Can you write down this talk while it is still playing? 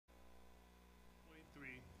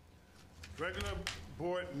Regular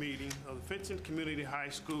board meeting of the Fenton Community High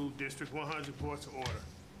School District 100 board to order.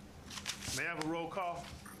 May I have a roll call?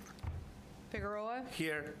 Figueroa.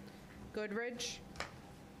 Here. Goodrich.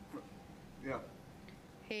 Yeah.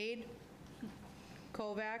 Haid.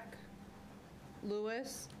 Kovac.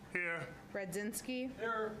 Lewis. Here. Radzinski.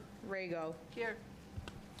 Here. Rago. Here.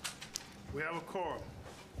 We have a quorum.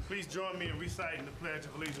 Please join me in reciting the Pledge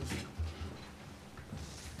of Allegiance.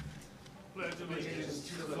 Pledge of allegiance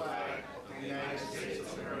To the flag of the United States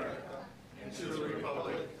of America and to the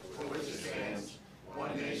republic for which it stands,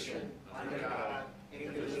 one nation, under God,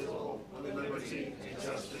 indivisible, with liberty and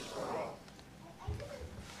justice for all.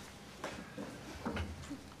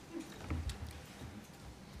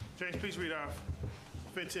 James, please read our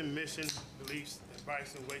Fenton mission, beliefs,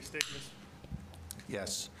 advice, and way statements.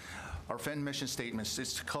 Yes. Our Fenton mission statement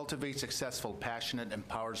is to cultivate successful, passionate,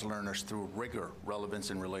 empowered learners through rigor, relevance,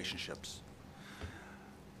 and relationships.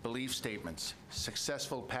 Belief statements.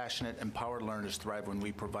 Successful, passionate, empowered learners thrive when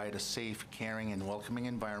we provide a safe, caring, and welcoming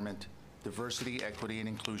environment. Diversity, equity, and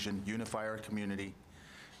inclusion unify our community.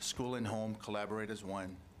 School and home collaborate as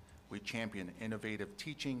one. We champion innovative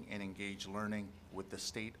teaching and engage learning with the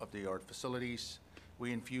state-of-the-art facilities.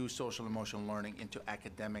 We infuse social emotional learning into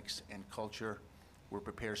academics and culture. We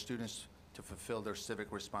prepare students to fulfill their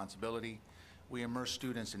civic responsibility. We immerse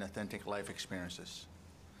students in authentic life experiences.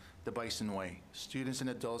 The Bison Way. Students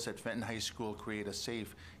and adults at Fenton High School create a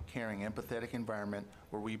safe, caring, empathetic environment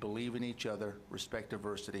where we believe in each other, respect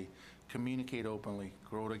diversity, communicate openly,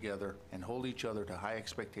 grow together, and hold each other to high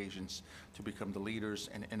expectations to become the leaders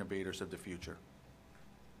and innovators of the future.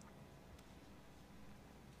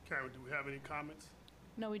 Karen, do we have any comments?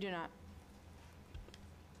 No, we do not.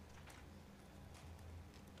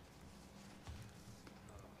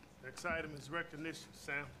 Next item is recognition.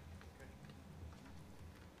 Sam?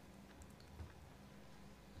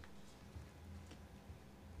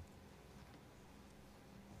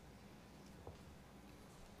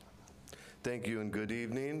 Thank you and good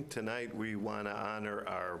evening. Tonight we want to honor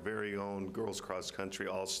our very own girls cross country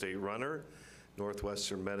all-state runner,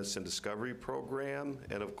 Northwestern Medicine Discovery Program,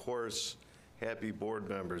 and of course, happy Board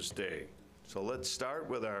Members Day. So let's start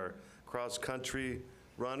with our cross country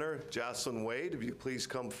runner, Jocelyn Wade. If you please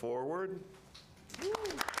come forward.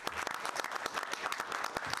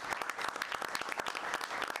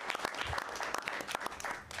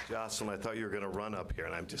 Jocelyn, I thought you were going to run up here,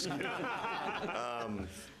 and I'm just kidding.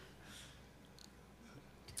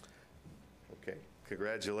 Okay,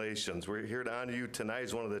 congratulations. We're here to honor you tonight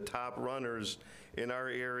as one of the top runners in our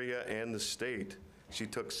area and the state. She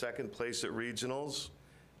took second place at regionals,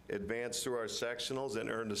 advanced through our sectionals,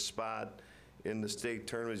 and earned a spot in the state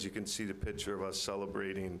tournament. As you can see the picture of us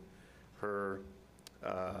celebrating her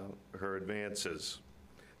advances.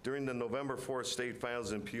 During the November 4th state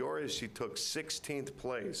finals in Peoria, she took 16th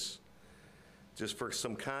place. Just for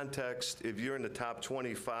some context, if you're in the top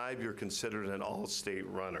 25, you're considered an all-state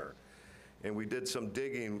runner. And we did some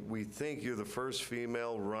digging. We think you're the first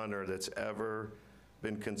female runner that's ever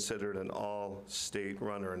been considered an all-state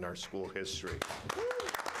runner in our school history.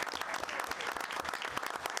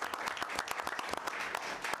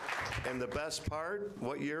 And the best part,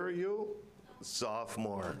 what year are you?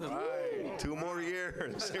 Sophomore. Right. 2 more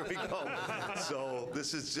years. Here we go. So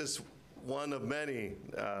this is just one of many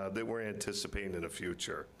that we're anticipating in the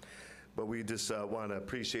future. But we just want to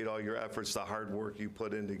appreciate all your efforts, the hard work you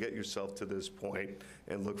put in to get yourself to this point,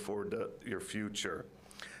 and look forward to your future.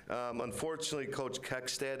 Unfortunately, Coach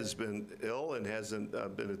Keckstad has been ill and hasn't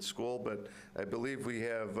been at school, but I believe we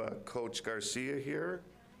have Coach Garcia here.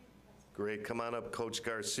 Great, come on up, Coach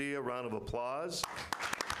Garcia, round of applause.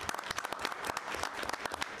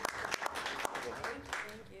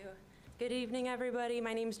 Thank you. Good evening, everybody.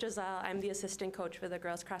 My name's Giselle. I'm the assistant coach for the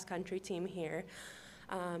girls cross country team here.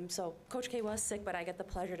 So Coach K was sick, but I get the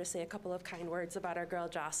pleasure to say a couple of kind words about our girl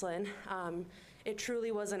Jocelyn. It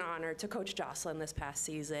truly was an honor to coach Jocelyn this past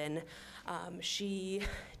season. She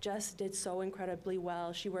just did so incredibly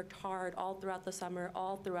well. She worked hard all throughout the summer,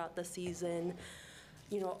 all throughout the season.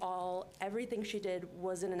 You know, everything she did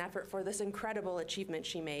was in an effort for this incredible achievement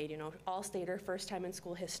she made. You know, all-stater, first time in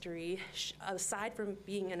school history. Aside from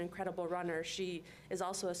being an incredible runner, she is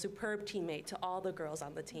also a superb teammate to all the girls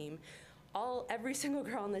on the team. Every single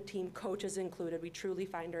girl on the team, coaches included, we truly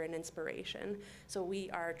find her an inspiration. So we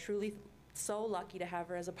are truly so lucky to have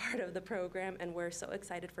her as a part of the program, and we're so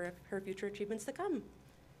excited for her future achievements to come.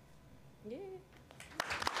 Yeah.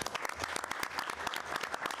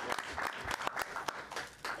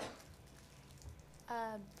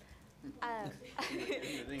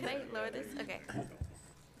 Can I lower this? Okay.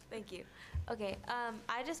 Thank you. Okay.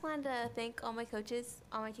 I just wanted to thank all my coaches,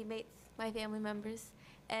 all my teammates, my family members,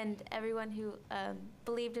 and everyone who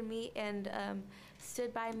believed in me and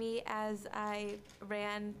stood by me as I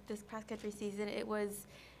ran this cross-country season. It was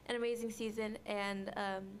an amazing season, and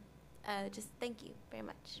just thank you very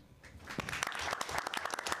much.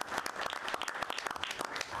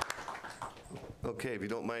 Okay, if you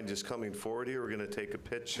don't mind just coming forward here, we're going to take a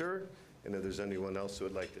picture. And if there's anyone else who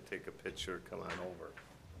would like to take a picture, come on over.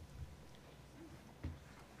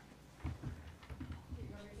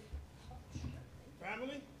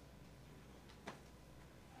 Family?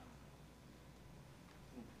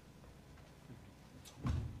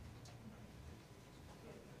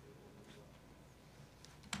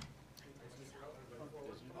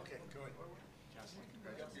 Okay, go ahead.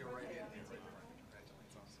 You're right in.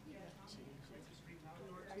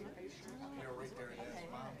 You're right there. Yes,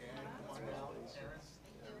 Mom, Dad, come on down. Parents,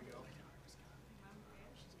 there we go.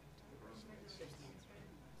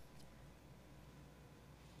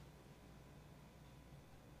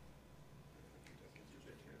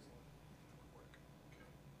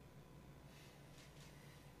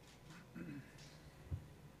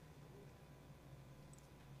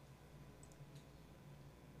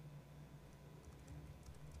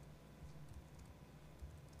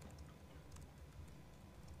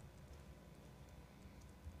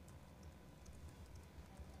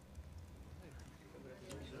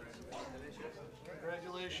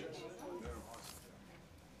 Congratulations. 2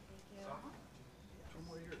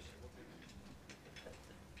 more years.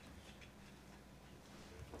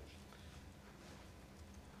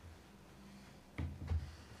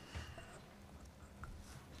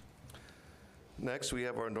 Next, we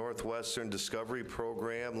have our Northwestern Discovery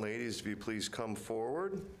Program. Ladies, if you please come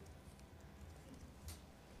forward.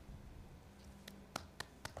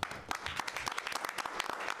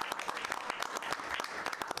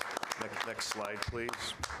 Next slide,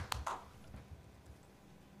 please.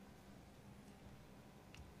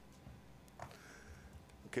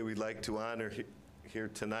 Okay, we'd like to honor here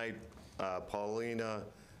tonight Paulina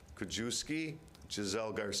Kajewski,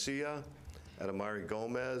 Giselle Garcia, Adamari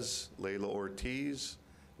Gomez, Layla Ortiz,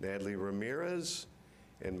 Natalie Ramirez,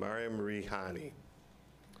 and Mariam Rihani.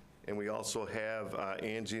 And we also have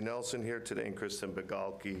Angie Nelson here today and Kristen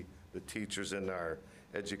Begalki, the teachers in our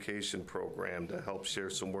education program, to help share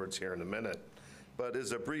some words here in a minute. But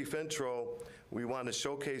as a brief intro, we want to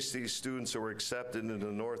showcase these students who were accepted into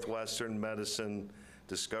the Northwestern Medicine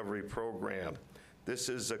Discovery Program. This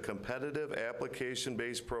is a competitive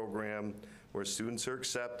application-based program where students are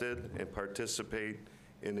accepted and participate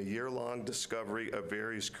in a year-long discovery of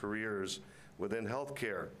various careers within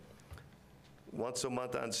healthcare. Once a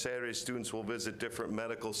month on Saturday, students will visit different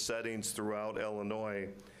medical settings throughout Illinois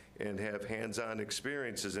and have hands-on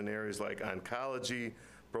experiences in areas like oncology,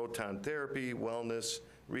 proton therapy, wellness,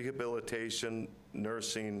 rehabilitation,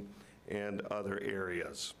 nursing, and other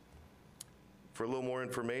areas. For a little more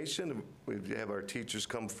information, we have our teachers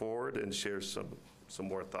come forward and share some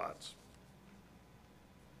more thoughts.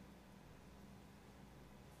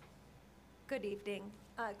 Good evening.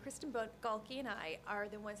 Kristen Galke and I are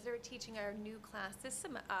the ones that are teaching our new class this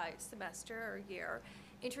semester or year,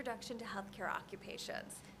 Introduction to Healthcare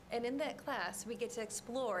Occupations. And in that class, we get to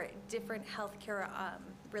explore different healthcare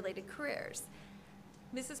related careers.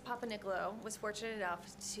 Mrs. Papanicolo was fortunate enough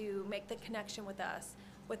to make the connection with us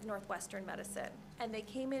with Northwestern Medicine. And they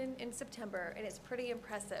came in September, and it's pretty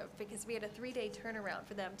impressive because we had a 3-day turnaround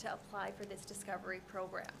for them to apply for this discovery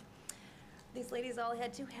program. These ladies all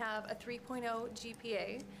had to have a 3.0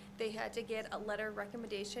 GPA. They had to get a letter of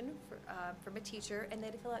recommendation from a teacher, and they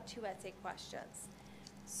had to fill out 2 essay questions.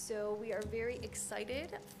 So we are very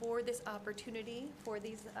excited for this opportunity for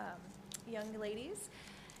these young ladies,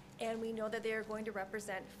 and we know that they are going to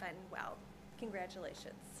represent Fenton well.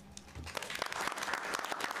 Congratulations.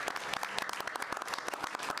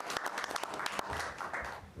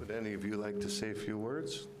 Would any of you like to say a few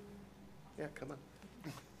words? Yeah, come on.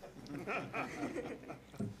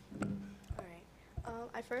 All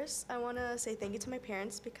right. I want to say thank you to my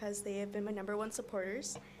parents because they have been my #1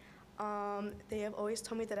 supporters. They have always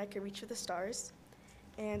told me that I could reach for the stars,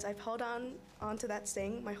 and I've held on to that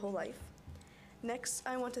saying my whole life. Next,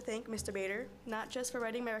 I want to thank Mr. Bader, not just for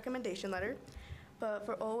writing my recommendation letter, but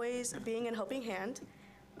for always being a helping hand,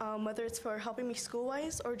 whether it's for helping me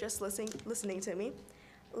school-wise or just listening to me.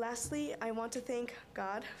 Lastly, I want to thank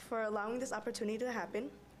God for allowing this opportunity to happen,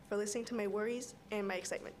 for listening to my worries and my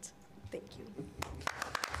excitement. Thank you.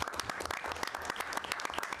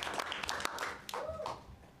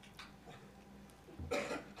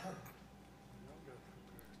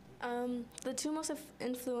 The 2 most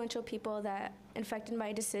influential people that affected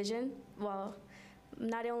my decision, well,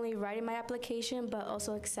 not only writing my application but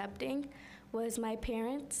also accepting was my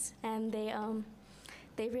parents, and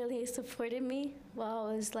they really supported me while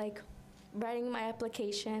I was like writing my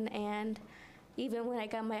application, and even when I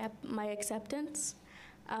got my acceptance.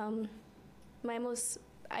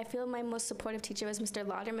 I feel my most supportive teacher was Mr.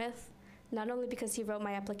 Laudermith, not only because he wrote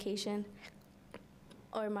my application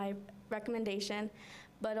or my recommendation,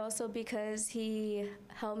 but also because he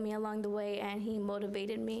helped me along the way and he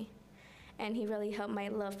motivated me, and he really helped my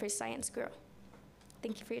love for science grow.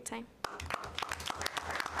 Thank you for your time.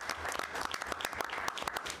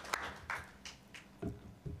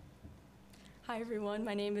 Hi everyone,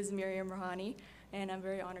 my name is Miriam Rahani, and I'm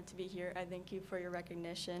very honored to be here. I thank you for your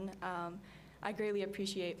recognition. I greatly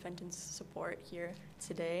appreciate Fenton's support here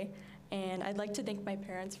today, and I'd like to thank my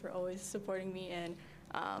parents for always supporting me and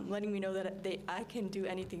letting me know that I can do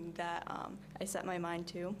anything that I set my mind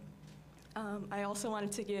to. I also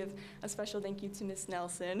wanted to give a special thank you to Miss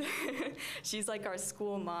Nelson. She's like our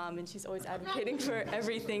school mom, and she's always advocating for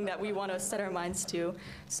everything that we want to set our minds to,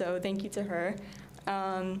 so thank you to her.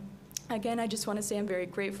 Again, I just want to say I'm very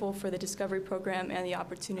grateful for the Discovery Program and the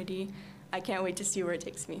opportunity. I can't wait to see where it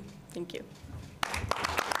takes me. Thank you.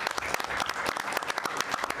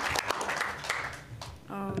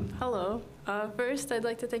 Hello. First, I'd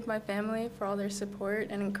like to thank my family for all their support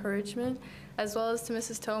and encouragement, as well as to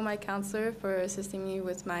Mrs. Toe, my counselor, for assisting me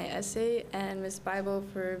with my essay, and Ms. Bible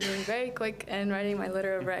for being very quick and writing my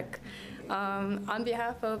letter of rec. On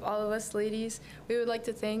behalf of all of us ladies, we would like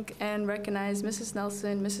to thank and recognize Mrs.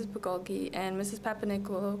 Nelson, Mrs. Bugolki, and Mrs.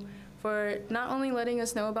 Papanicolo for not only letting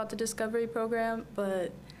us know about the Discovery Program,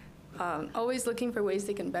 but always looking for ways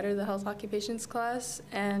they can better the health occupations class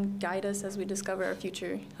and guide us as we discover our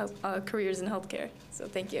future careers in healthcare. So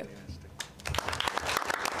thank you.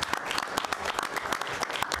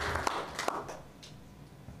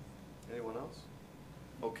 Anyone else?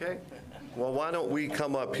 Okay. Well, why don't we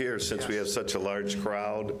come up here since we have such a large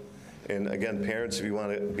crowd? And again, parents, if you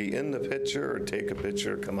want to be in the picture or take a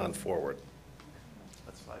picture, come on forward.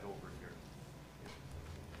 Let's fight over here.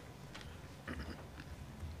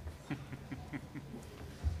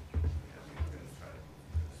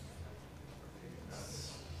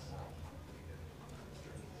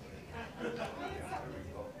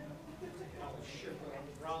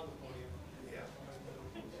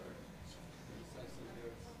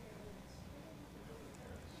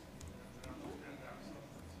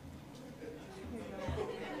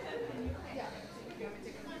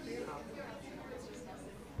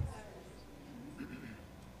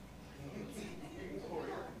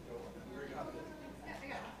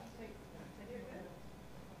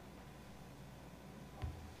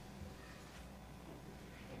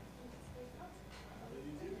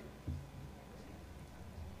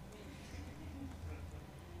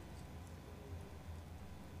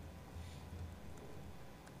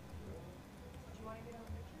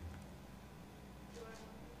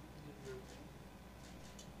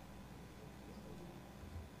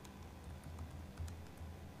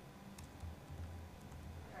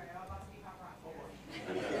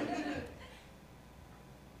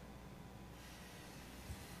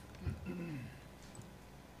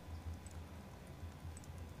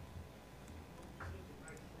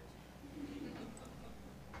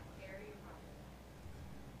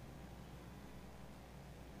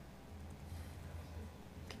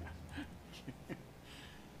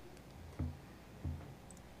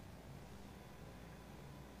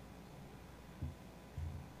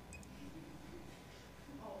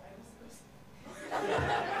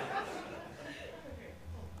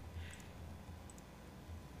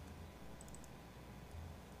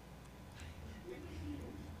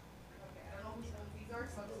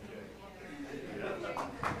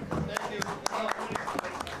 Thank you.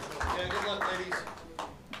 Yeah, good luck, ladies.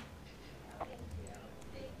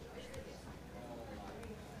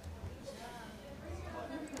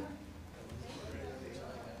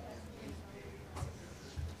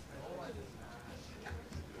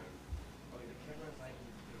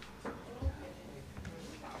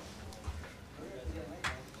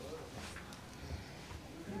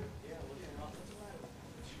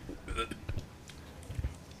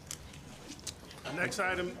 Next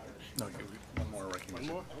item, No, one more recognition.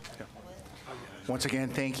 one more? Once again,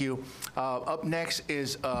 thank you. Up next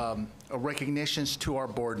is recognitions to our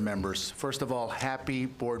board members. First of all, happy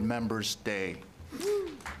Board Members Day.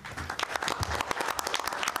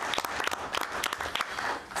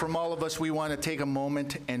 From all of us, we want to take a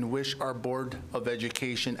moment and wish our Board of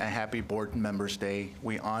Education a happy Board Members Day.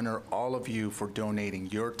 We honor all of you for donating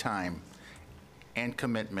your time and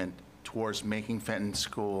commitment towards making Fenton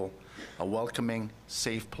School a welcoming,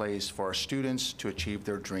 safe place for our students to achieve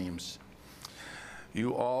their dreams.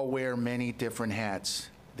 You all wear many different hats.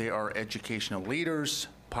 They are educational leaders,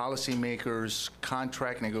 policymakers,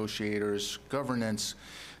 contract negotiators, governance,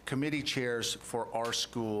 committee chairs for our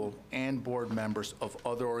school, and board members of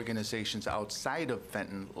other organizations outside of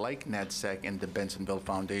Fenton, like NEDSEC and the Bensonville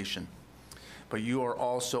Foundation. But you are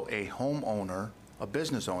also a homeowner, a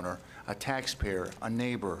business owner, a taxpayer, a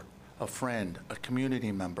neighbor, a friend, a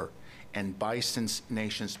community member, and Bison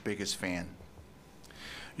Nation's biggest fan.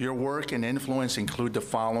 Your work and influence include the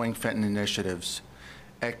following Fenton initiatives: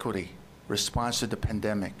 equity, response to the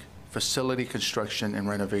pandemic, facility construction and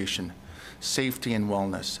renovation, safety and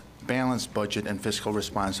wellness, balanced budget and fiscal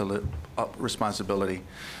responsibility,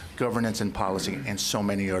 governance and policy, and so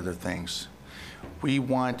many other things. We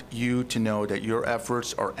want you to know that your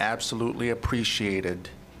efforts are absolutely appreciated,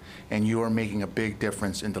 and you are making a big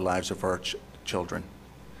difference in the lives of our children.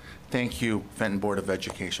 Thank you, Fenton Board of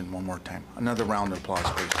Education, one more time. Another round of applause,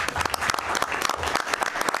 please.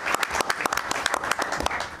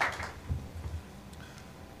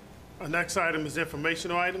 Our next item is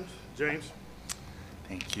informational items. James?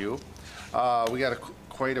 Thank you. We got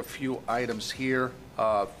quite a few items here.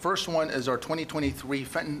 First one is our 2023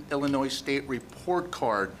 Fenton, Illinois State Report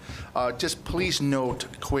Card. Just please note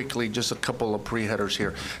quickly, just a couple of pre-headers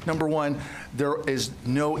here. Number one, there is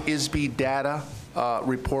no ISB data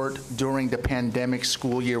report during the pandemic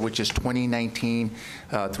school year, which is 2019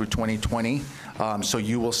 through 2020. So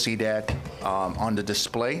you will see that on the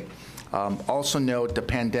display. Also note the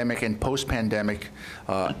pandemic and post-pandemic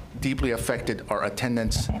deeply affected our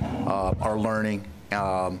attendance, our learning,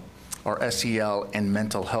 our SEL and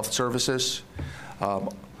mental health services.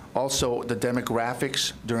 Also, the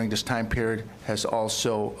demographics during this time period has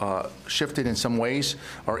also shifted in some ways.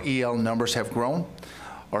 Our EL numbers have grown.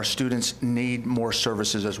 Our students need more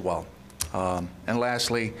services as well. And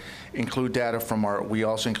lastly, include data from we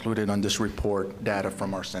also included on this report data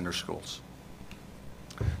from our center schools.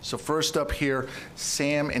 So first up here,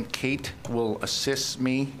 Sam and Kate will assist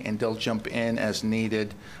me, and they'll jump in as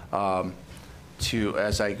needed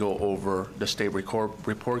as I go over the state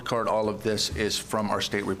report card. All of this is from our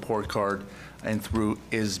state report card and through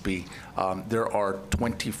ISB. There are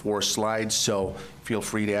 24 slides, so feel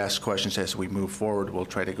free to ask questions as we move forward. We'll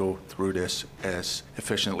try to go through this as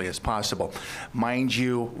efficiently as possible. Mind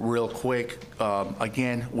you, real quick,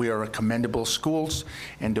 again, we are commendable schools,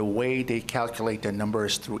 and the way they calculate the number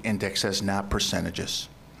is through indexes, not percentages,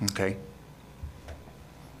 okay?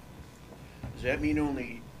 Does that mean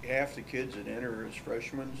only half the kids that enter as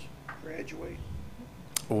freshmen graduate?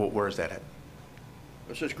 Where is that at?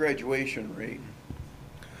 It says graduation rate.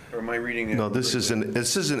 Or am I reading that? No, this is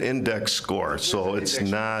an index score, so it's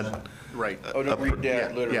not. Right. Oh, don't read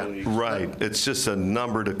that literally. Right, it's just a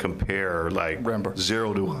number to compare, like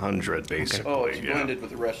 0 to 100, basically. Oh, it's blended with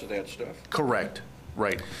the rest of that stuff. Correct.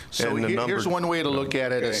 Right. So here's one way to look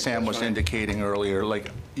at it, as Sam was indicating earlier.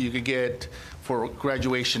 Like, you could get, for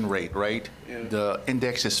graduation rate, right? Yeah. The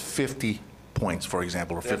index is 50 points, for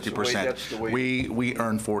example, or 50%. That's the way. We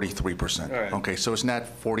earn 43%. All right. Okay, so it's not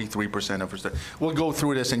 43% of it. We'll go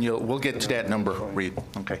through this, and we'll get to that number, Reed.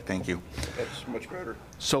 Okay, thank you. That's much better.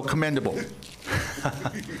 So commendable.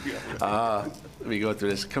 Let me go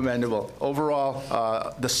through this. Commendable. Overall,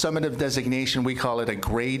 the summative designation, we call it a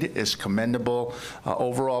grade, is commendable.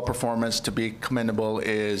 Overall performance to be commendable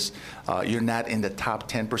is you're not in the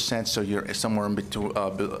top 10%, so you're somewhere in between,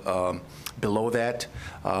 below that.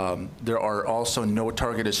 There are also no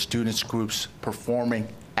targeted students groups performing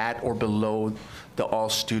at or below the all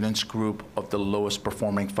students group of the lowest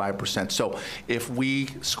performing 5%. So if we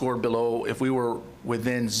scored below, if we were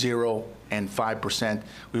within 0 and 5%,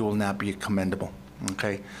 we will not be commendable,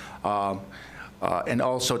 okay? And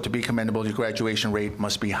also to be commendable, your graduation rate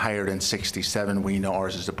must be higher than 67. We know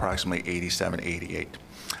ours is approximately 87, 88.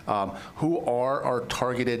 Who are our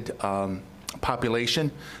targeted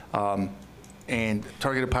population? And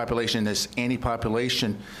targeted population is any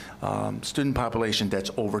population, student population that's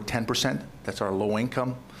over 10%. That's our low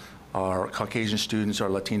income, our Caucasian students, our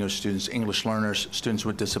Latino students, English learners, students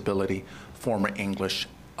with disability, former English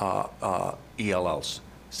ELLs.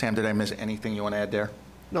 Sam, did I miss anything you want to add there?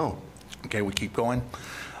 No. Okay, we keep going.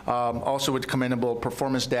 Also with commendable,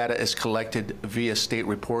 performance data is collected via state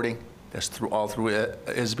reporting. That's all through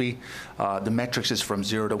ISB. The metrics is from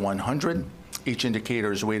 0 to 100. Each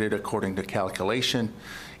indicator is weighted according to calculation.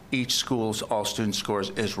 Each school's all student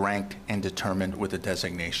scores is ranked and determined with a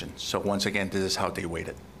designation. So once again, this is how they weight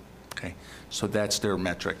it. Okay, so that's their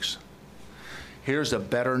metrics. Here's a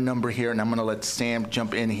better number here, and I'm gonna let Sam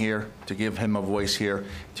jump in here to give him a voice here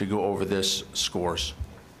to go over this scores.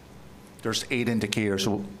 There's 8 indicators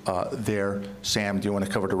there. Sam, do you want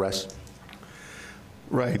to cover the rest?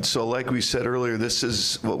 Right, so like we said earlier, this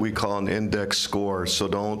is what we call an index score, so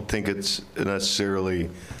don't think it's necessarily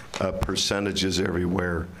percentages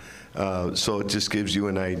everywhere. So it just gives you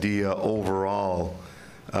an idea overall.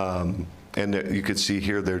 And you can see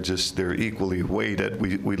here they're equally weighted.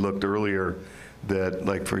 We looked earlier that,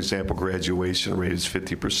 like, for example, graduation rate is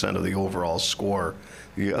 50% of the overall score.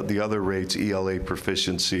 The other rates, ELA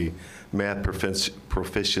proficiency, math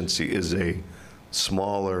proficiency, is a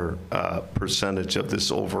smaller percentage of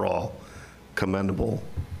this overall commendable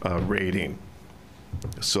rating.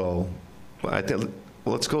 So I think,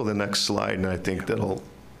 well, let's go to the next slide, and I think that'll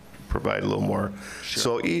provide a little more. Sure.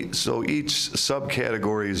 So each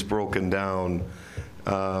subcategory is broken down.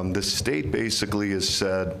 The state basically has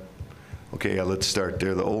said, okay, let's start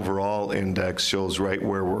there. The overall index shows right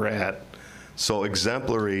where we're at. So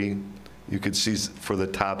exemplary, you could see for the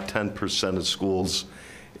top 10% of schools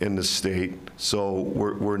in the state. So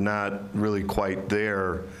we're not really quite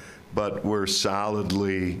there, but we're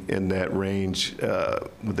solidly in that range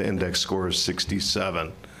with the index score of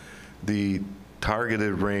 67. The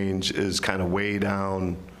targeted range is kind of way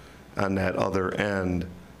down on that other end.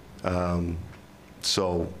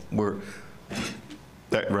 So we're,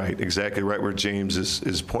 right, exactly right where James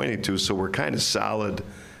is pointing to. So we're kind of solid,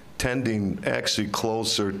 tending actually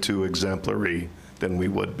closer to exemplary than we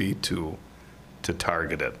would be to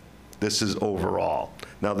targeted. This is overall.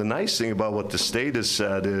 Now, the nice thing about what the state has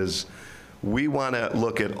said is we want to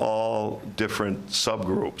look at all different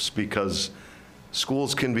subgroups, because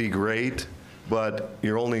schools can be great, but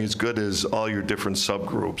you're only as good as all your different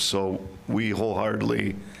subgroups. So we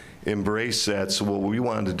wholeheartedly embrace that. So what we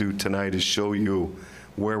wanted to do tonight is show you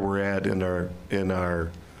where we're at in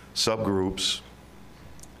our subgroups.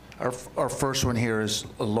 Our first one here is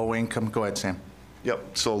low income. Go ahead, Sam.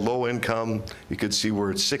 Yep, so low income, you can see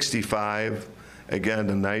we're at 65.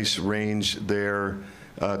 Again, a nice range there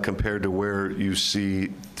compared to where you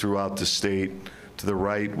see throughout the state. To the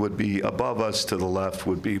right would be above us, to the left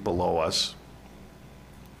would be below us.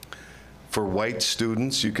 For white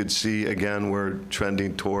students, you could see, again, we're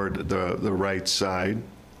trending toward the right side.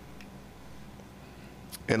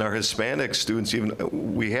 And our Hispanic students, even,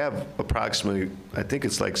 we have approximately, I think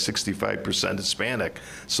it's like 65% Hispanic.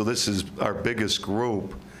 So this is our biggest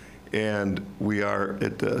group, and we are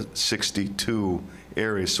at the 62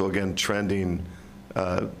 area. So again, trending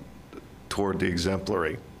toward the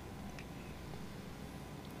exemplary.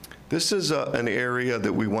 This is an area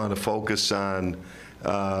that we want to focus on.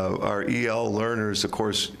 Our EL learners, of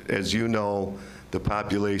course, as you know, the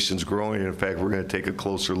population's growing. In fact, we're going to take a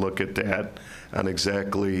closer look at that, on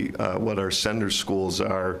exactly what our sender schools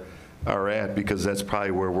are at, because that's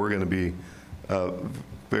probably where we're going to be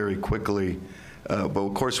very quickly. But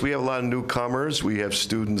of course, we have a lot of newcomers. We have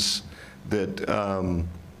students that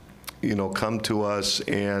come to us,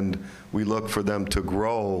 and we look for them to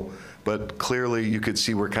grow. But clearly, you could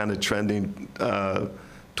see we're kind of trending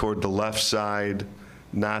toward the left side.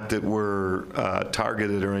 Not that we're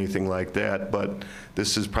targeted or anything like that, but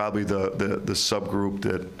this is probably the subgroup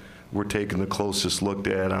that we're taking the closest look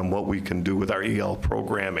at on what we can do with our EL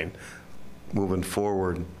programming moving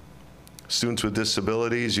forward. Students with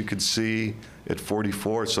disabilities, you can see at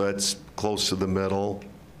 44, so that's close to the middle.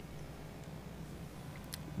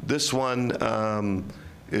 This one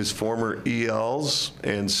is former ELs,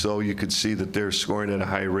 and so you could see that they're scoring at a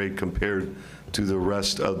high rate compared to the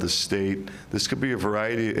rest of the state. This could be a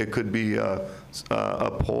variety. It could be a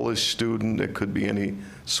Polish student. It could be any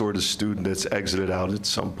sort of student that's exited out at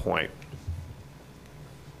some point.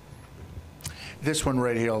 This one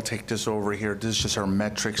right here, I'll take this over here. This is just our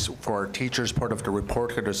metrics for our teachers. Part of the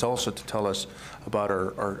report card is also to tell us about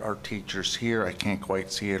our teachers here. I can't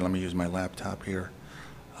quite see it. Let me use my laptop here.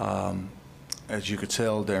 As you could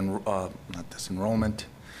tell, not this enrollment.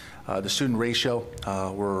 The student ratio,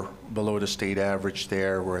 we're below the state average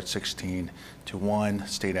there. We're at 16-1.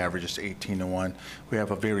 State average is 18-1. We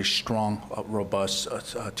have a very strong, robust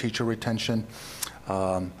teacher retention.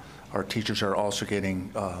 Our teachers are also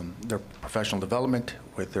getting their professional development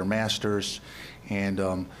with their masters, and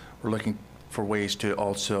we're looking for ways to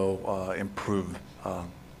also improve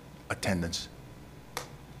attendance.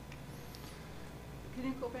 Can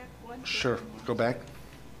you go back one? Sure. Go back.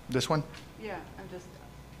 This one? Yeah, I'm just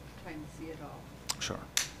trying to see it all. Sure.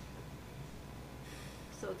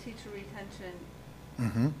 So teacher retention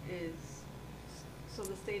Mm-hmm. is, so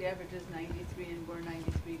the state average is 93 and we're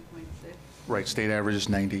 93.6? Right, state average is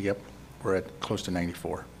 90, yep. We're at close to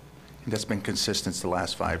 94. That's been consistent the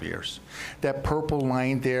last 5 years. That purple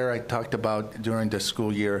line there I talked about during the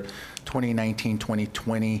school year 2019,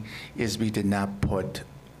 2020, ISB did not put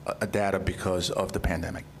a data because of the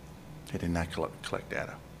pandemic. They did not collect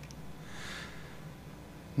data.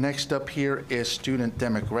 Next up here is student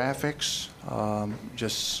demographics.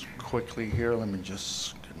 Just quickly here, let me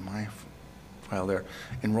just get my file there.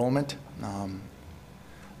 Enrollment.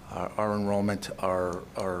 Our enrollment,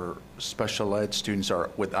 our special ed students are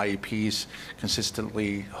with IEPs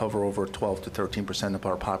consistently hover over 12 to 13% of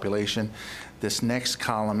our population. This next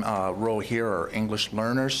column row here are English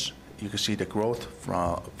learners. You can see the growth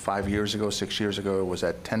from 5 years ago, 6 years ago, it was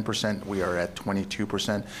at 10%. We are at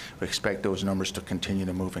 22%. We expect those numbers to continue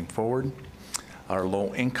to moving forward. Our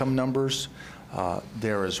low income numbers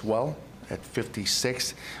there as well at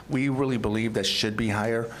 56. We really believe that should be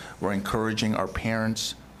higher. We're encouraging our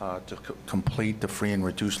parents to complete the free and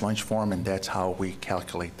reduced lunch form, and that's how we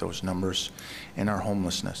calculate those numbers in our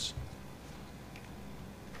homelessness.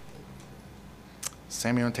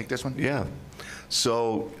 Sam, you want to take this one? Yeah.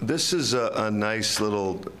 So this is a nice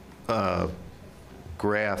little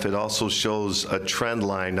graph. It also shows a trend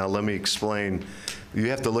line. Now let me explain. You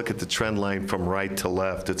have to look at the trend line from right to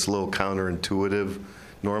left. It's a little counterintuitive.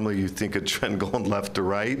 Normally you think a trend going left to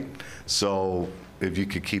right. So if you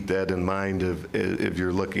could keep that in mind if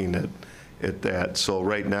you're looking at that. So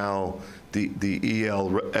right now, the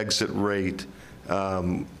EL exit rate,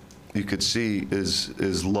 you could see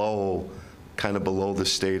is low, kind of below the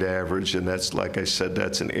state average, and that's, like I said,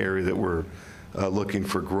 that's an area that we're looking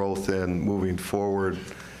for growth in moving forward.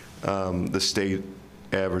 The state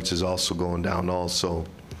average is also going down also.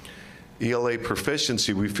 ELA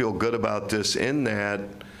proficiency, we feel good about this in that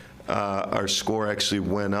our score actually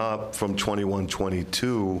went up from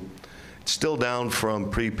 21-22. It's still down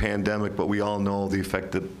from pre-pandemic, but we all know the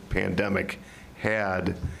effect that pandemic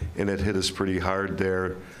had, and it hit us pretty hard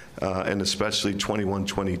there. And especially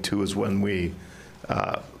 21-22 is when we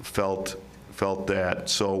felt that.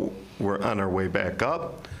 So we're on our way back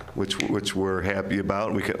up, which we're happy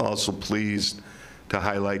about. We can also pleased to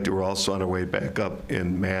highlight that we're also on our way back up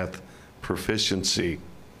in math proficiency,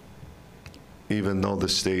 even though the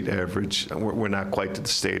state average, we're not quite to the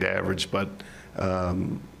state average, but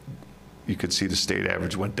you could see the state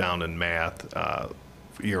average went down in math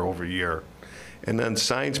year over year. And then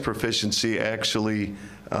science proficiency, actually,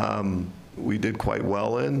 we did quite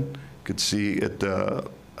well in. You could see at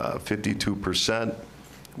 52%,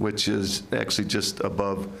 which is actually just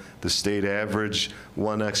above the state average.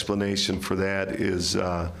 One explanation for that is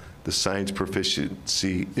the science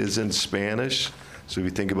proficiency is in Spanish. So if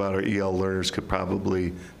you think about our EL learners could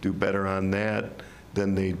probably do better on that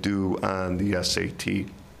than they do on the SAT.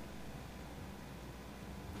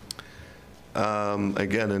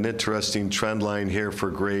 Again, an interesting trend line here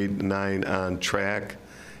for grade 9 on track.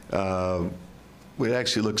 We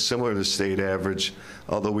actually look similar to state average,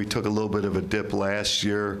 although we took a little bit of a dip last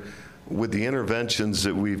year. With the interventions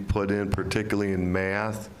that we've put in, particularly in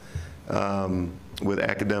math, with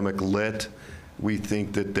academic lit, we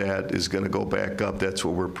think that that is going to go back up. That's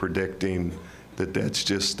what we're predicting, that's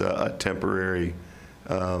just a temporary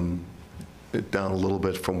down a little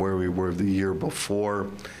bit from where we were the year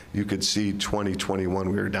before. You could see 2021,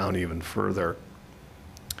 we were down even further.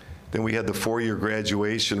 Then we had the 4-year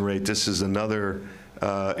graduation rate. This is another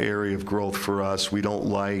area of growth for us. We don't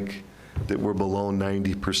like that we're below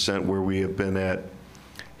 90% where we have been at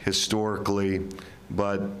historically,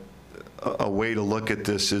 but a way to look at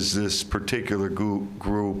this is this particular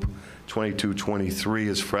group, 22, 23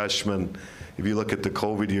 as freshmen. If you look at the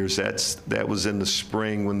COVID years, that was in the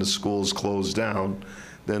spring when the schools closed down.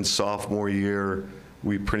 Then sophomore year,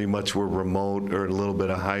 we pretty much were remote or a little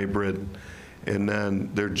bit of hybrid. And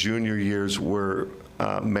then their junior years were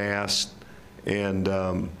masked,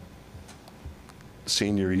 and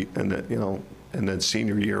senior, and then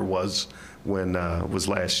senior year was when was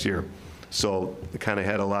last year. So it kind of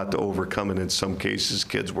had a lot to overcome, and in some cases,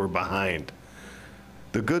 kids were behind.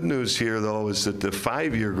 The good news here, though, is that the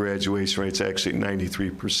 5-year graduation rate's actually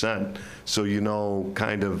 93%. So you know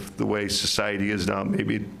kind of the way society is now.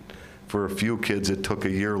 Maybe for a few kids it took a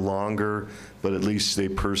year longer, but at least they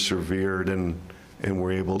persevered and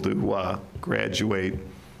were able to graduate.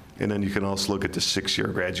 And then you can also look at the 6-year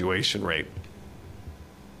graduation rate.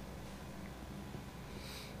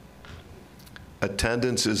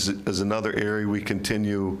 Attendance is another area we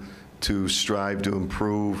continue to strive to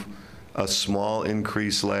improve. A small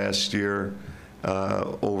increase last year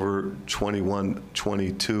over 21,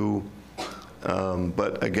 22,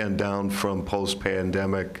 but again, down from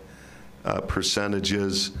post-pandemic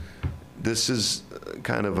percentages. This is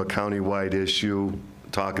kind of a countywide issue.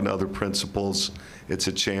 talking to other principals, it's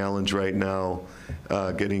a challenge right now,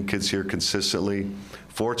 getting kids here consistently.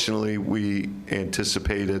 Fortunately, we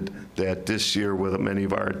anticipated that this year with many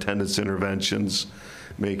of our attendance interventions,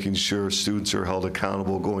 making sure students are held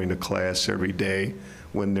accountable going to class every day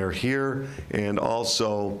when they're here, and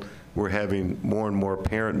also we're having more and more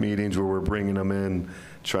parent meetings where we're bringing them in,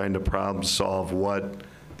 trying to problem solve what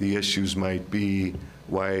the issues might be,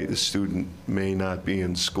 why the student may not be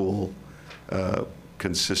in school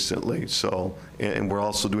consistently. So, and we're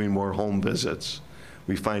also doing more home visits.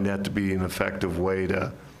 We find that to be an effective way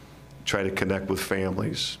to try to connect with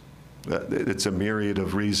families. It's a myriad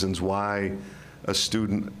of reasons why a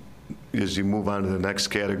student, as you move on to the next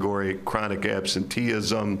category, chronic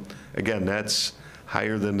absenteeism, again, that's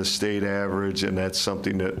higher than the state average, and that's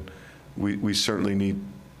something that we certainly need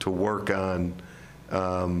to work on.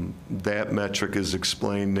 That metric is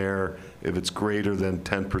explained there if it's greater than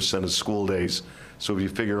 10% of school days. So if you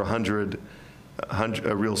figure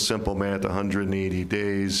a real simple math, 180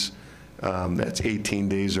 days, that's 18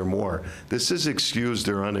 days or more. This is excused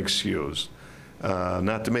or unexcused.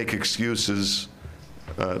 Not to make excuses,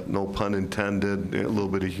 no pun intended, a little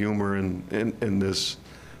bit of humor in this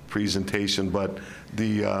presentation, but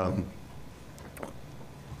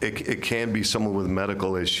it can be someone with a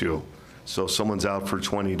medical issue. So if someone's out for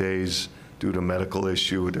 20 days due to a medical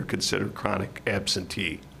issue, they're considered chronic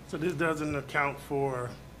absentee. So this doesn't account for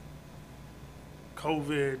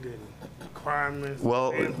COVID and crime?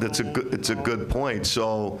 Well, it's a good point.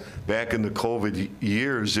 So back in the COVID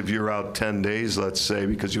years, if you're out 10 days, let's say,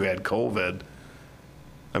 because you had COVID,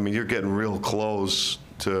 I mean, you're getting real close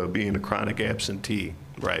to being a chronic absentee,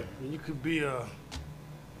 right? You could be a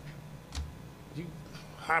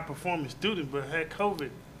high-performing student, but had COVID.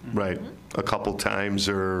 Right, a couple times,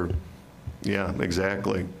 or, yeah,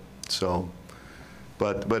 exactly. So,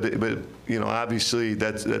 but you know, obviously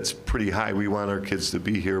that's pretty high. We want our kids to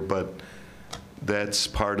be here, but that's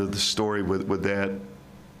part of the story with that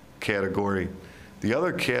category. The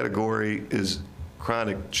other category is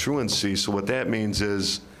chronic truancy. So what that means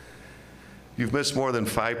is you've missed more than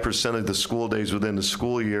 5% of the school days within the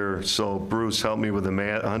school year. So Bruce, help me with the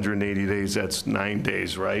math. 180 days, that's 9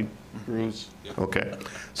 days, right, Bruce? Okay.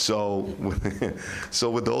 So, so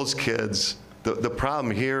with those kids, the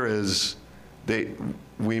problem here is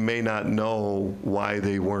we may not know why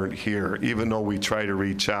they weren't here, even though we try to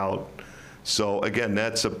reach out. So again,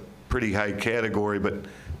 that's a pretty high category, but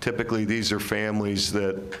typically these are families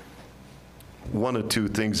that one of two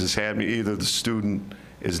things is happening. Either the student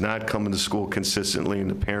is not coming to school consistently and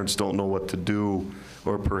the parents don't know what to do,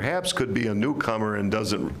 or perhaps could be a newcomer and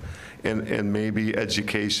doesn't, and maybe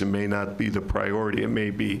education may not be the priority. It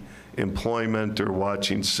may be employment or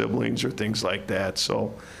watching siblings or things like that.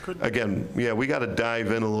 So again, yeah, we got to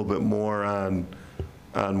dive in a little bit more on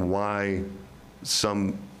why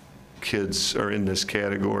some kids are in this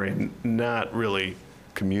category and not really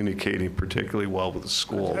communicating particularly well with the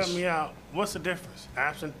schools. Help me out. What's the difference?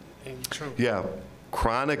 Absent and truant? Yeah,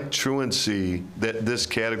 chronic truancy, that this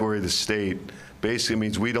category of the state basically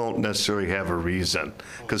means we don't necessarily have a reason.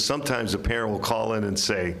 Because sometimes a parent will call in and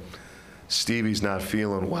say, Stevie's not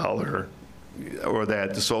feeling well, or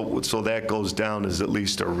that, so that goes down as at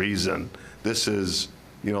least a reason. This is,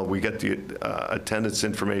 you know, we get the attendance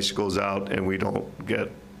information goes out and we don't get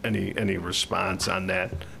any response on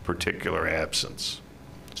that particular absence.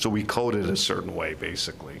 So we code it a certain way,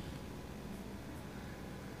 basically.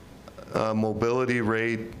 Mobility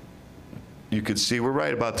rate, you could see we're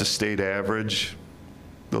right about the state average.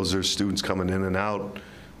 Those are students coming in and out.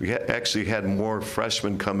 We actually had more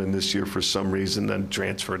freshmen come in this year for some reason than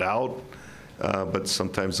transferred out, but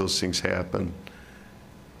sometimes those things happen.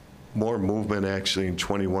 More movement actually in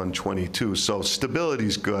 21, 22. So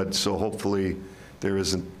stability's good, so hopefully there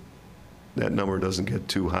isn't, that number doesn't get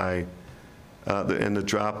too high. And the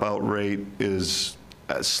dropout rate is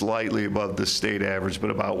slightly above the state average, but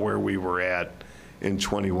about where we were at in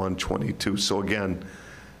 21, 22. So again,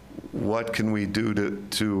 what can we do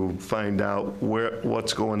to find out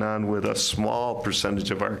what's going on with a small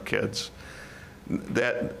percentage of our kids?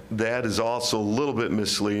 That is also a little bit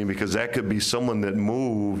misleading, because that could be someone that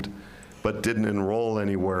moved but didn't enroll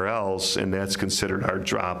anywhere else, and that's considered our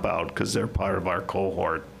dropout because they're part of our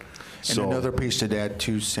cohort. And so, another piece to that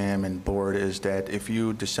too, Sam and board, is that if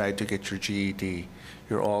you decide to get your GED,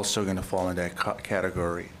 you're also going to fall in that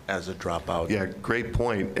category as a dropout. Yeah, great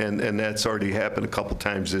point. And that's already happened a couple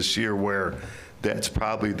times this year, where that's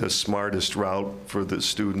probably the smartest route for the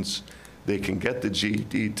students. They can get the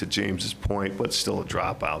GED, to James's point, but still a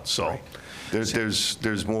dropout. So right.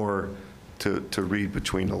 there's more to read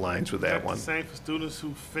between the lines with that one. The same for students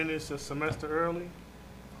who finish a semester early?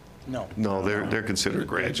 No. No, they're considered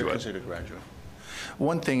graduate. They're considered graduate.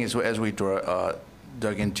 One thing is, as we dug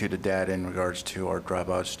into the data in regards to our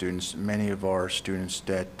dropout students, many of our students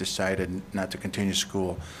that decided not to continue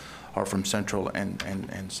school are from Central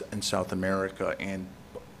and South America, and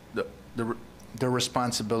their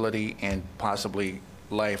responsibility and possibly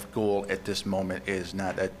life goal at this moment is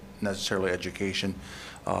not necessarily education,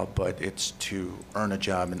 but it's to earn a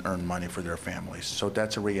job and earn money for their families. So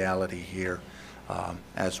that's a reality here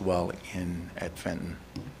as well at Fenton.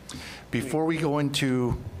 Before we go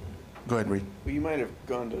into, go ahead, Reed. Well, you might have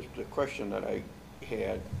gone to the question that I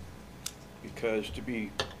had, because to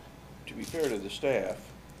be fair to the staff,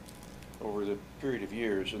 over the period of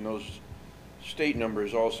years, and those state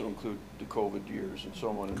numbers also include the COVID years and so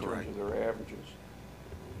on in terms of their averages.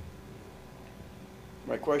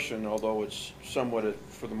 My question, although it's somewhat,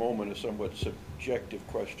 for the moment, a somewhat subjective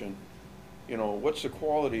question, you know, what's the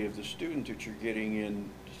quality of the student that you're getting in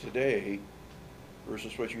today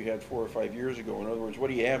versus what you had 4 or 5 years ago? In other words,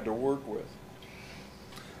 what do you have to work with?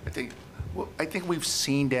 I think we've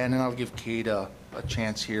seen that, and I'll give Kate a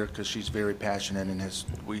chance here because she's very passionate, and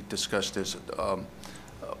we discussed this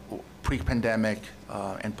pre-pandemic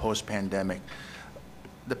and post-pandemic.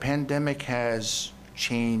 The pandemic has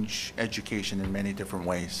changed education in many different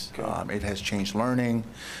ways. Okay. It has changed learning.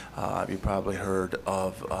 You probably heard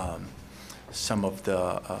of some of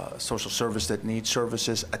the social service that needs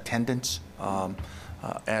services, attendance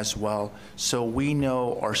as well. So we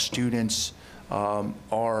know our students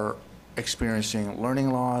are experiencing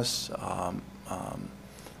learning loss,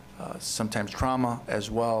 sometimes trauma as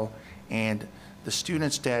well, and the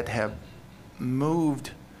students that have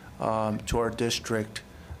moved to our district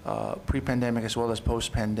pre-pandemic as well as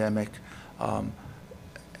post-pandemic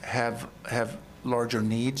have larger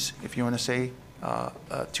needs, if you want to say,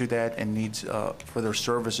 to that, and needs for their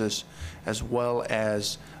services, as well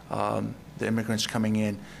as the immigrants coming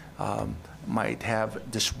in might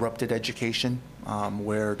have disrupted education,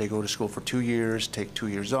 where they go to school for 2 years, take 2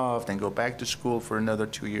 years off, then go back to school for another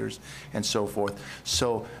 2 years, and so forth.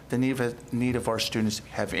 So the need of our students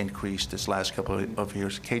have increased this last couple of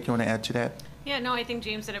years. Kate, you want to add to that? Yeah, no, I think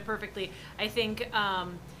James said it perfectly. I think,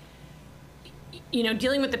 you know,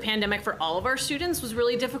 dealing with the pandemic for all of our students was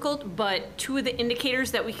really difficult, but two of the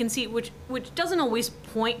indicators that we can see, which doesn't always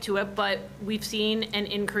point to it, but we've seen an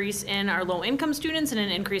increase in our low-income students and an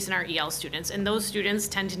increase in our EL students, and those students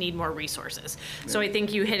tend to need more resources. Yeah. So I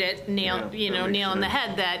think you hit it nail on the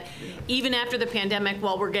head that even after the pandemic,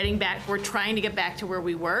 while we're trying to get back to where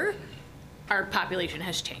we were, our population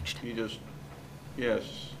has changed.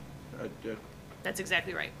 Yes. That's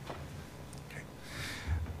exactly right.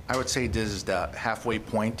 I would say this is the halfway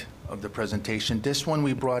point of the presentation. This one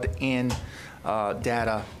we brought in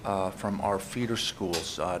data from our feeder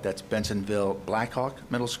schools. That's Bensonville Blackhawk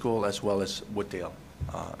Middle School as well as Wooddale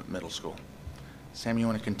Middle School. Sam, you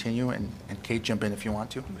want to continue, and Kate, jump in if you want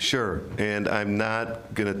to. Sure, and I'm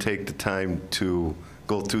not going to take the time to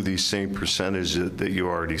go through these same percentages that you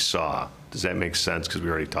already saw. Does that make sense? Because we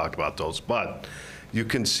already talked about those. But you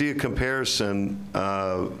can see a comparison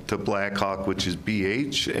to Blackhawk, which is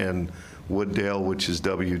BH, and Wooddale, which is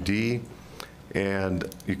WD.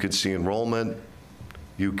 And you can see enrollment.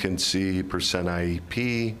 You can see percent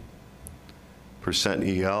IEP, percent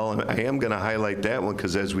EL. And I am going to highlight that one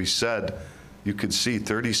because, as we said, you could see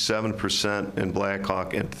 37% in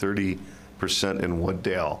Blackhawk and 30% in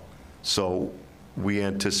Wooddale. So we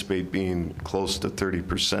anticipate being close to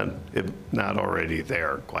 30%, if not already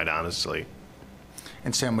there, quite honestly.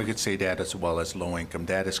 And Sam, we could say that as well as low income.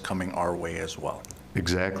 That is coming our way as well.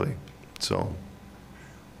 Exactly. So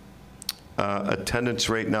attendance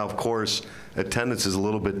rate now, of course, attendance is a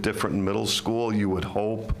little bit different in middle school. You would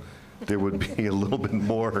hope there would be a little bit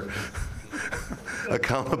more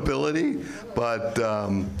accountability, but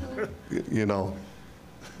you know,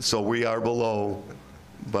 so we are below,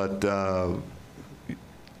 but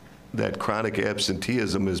that chronic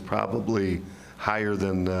absenteeism is probably higher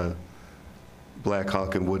than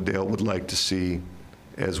Blackhawk and Wooddale would like to see,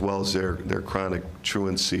 as well as their chronic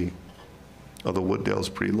truancy, although Wooddale's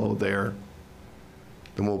pretty low there.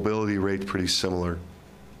 The mobility rate's pretty similar.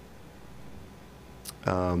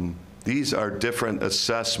 These are different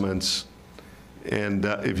assessments, and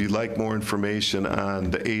if you'd like more information on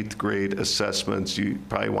the 8th grade assessments, you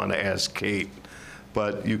probably want to ask Kate,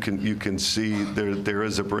 but you can see there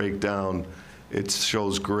is a breakdown. It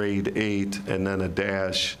shows grade 8 and then a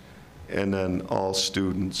dash, and then all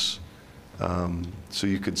students. So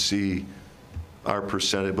you could see our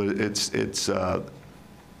percentage, but it's the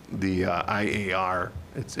IAR.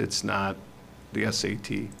 It's not the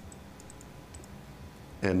SAT.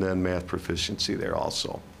 And then math proficiency there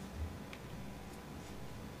also.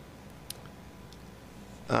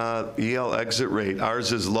 EL exit rate,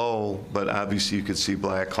 ours is low, but obviously you could see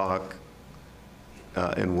Black Hawk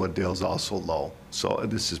and Wooddale's also low. So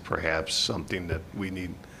this is perhaps something that we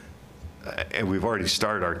need, and we've already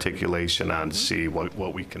started articulation on to see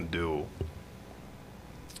what we can do.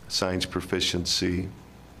 Science proficiency.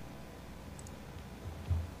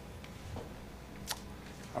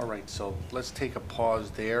 All right, so let's take a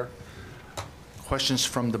pause there. Questions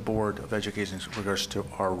from the Board of Education in regards to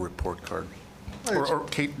our report card? Or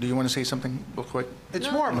Kate, do you want to say something real quick?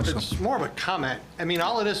 It's more of a comment. I mean,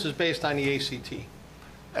 all of this is based on the ACT.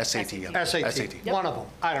 SAT. Yeah. SAT, one of them.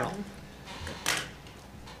 I don't know.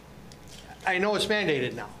 I know it's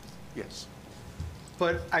mandated now. Yes.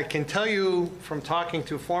 But I can tell you from talking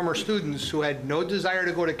to former students who had no desire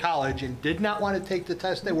to go to college and did not want to take the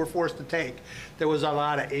test they were forced to take, there was a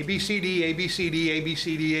lot of ABCD, ABCD,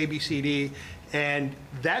 ABCD, ABCD, and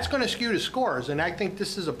that's going to skew the scores. And I think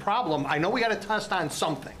this is a problem. I know we got to test on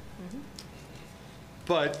something.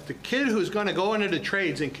 But the kid who's going to go into the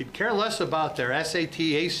trades and could care less about their SAT,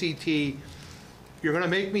 ACT, you're going to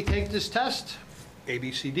make me take this test?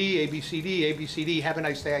 ABCD, ABCD, ABCD, have a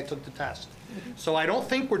nice day, I took the test. So I don't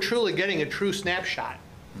think we're truly getting a true snapshot.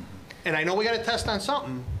 And I know we got to test on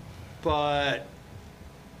something, but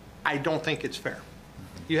I don't think it's fair.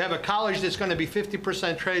 You have a college that's going to be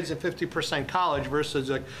 50% trades and 50% college versus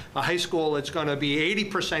a high school that's going to be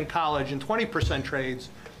 80% college and 20% trades.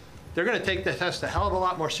 They're going to take the test a hell of a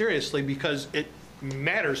lot more seriously because it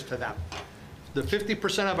matters to them. The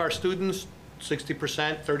 50% of our students,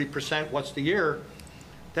 60%, 30%, what's the year?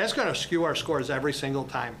 That's going to skew our scores every single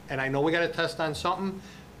time. And I know we got to test on something,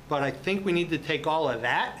 but I think we need to take all of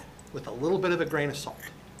that with a little bit of a grain of salt.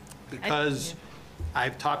 Because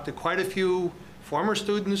I've talked to quite a few former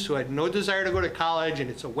students who had no desire to go to college, and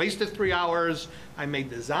it's a waste of 3 hours. I made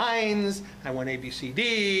designs, I went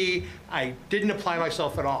ABCD, I didn't apply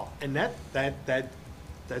myself at all. And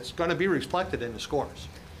that's going to be reflected in the scores.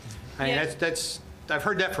 I mean, I've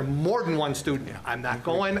heard that from more than one student. I'm not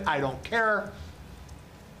going, I don't care,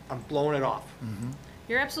 I'm blowing it off.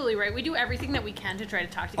 You're absolutely right. We do everything that we can to try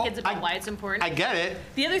to talk to kids about why it's important. I get it.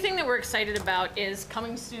 The other thing that we're excited about is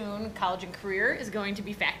coming soon, college and career is going to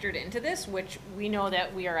be factored into this, which we know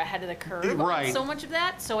that we are ahead of the curve on so much of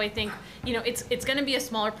that. So I think, you know, it's going to be a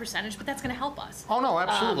smaller percentage, but that's going to help us. Oh, no,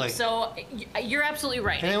 absolutely. So you're absolutely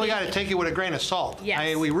right. And then we got to take it with a grain of salt. Yes. I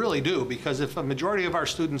mean, we really do, because if a majority of our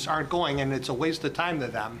students aren't going and it's a waste of time to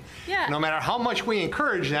them, no matter how much we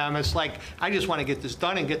encourage them, it's like, I just want to get this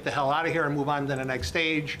done and get the hell out of here and move on to the next stage.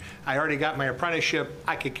 I already got my apprenticeship.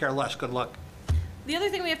 I could care less. Good luck. The other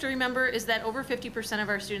thing we have to remember is that over 50% of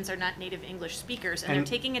our students are not native English speakers, and they're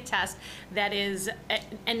taking a test that is,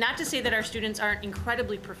 and not to say that our students aren't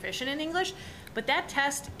incredibly proficient in English, but that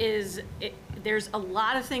test is, there's a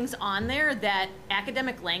lot of things on there that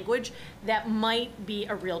academic language that might be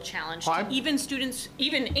a real challenge to even students,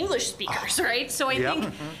 even English speakers, right? So I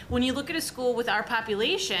think when you look at a school with our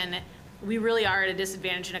population, we really are at a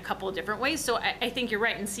disadvantage in a couple of different ways. So I think you're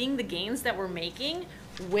right. And seeing the gains that we're making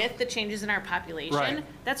with the changes in our population,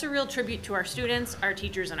 that's a real tribute to our students, our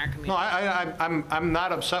teachers, and our community. No, I'm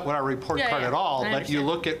not upset with our report card at all, but you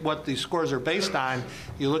look at what these scores are based on,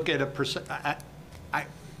 you look at a percent,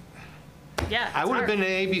 I would have been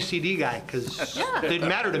an ABCD guy, because it didn't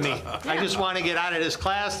matter to me. I just want to get out of this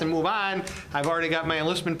class and move on. I've already got my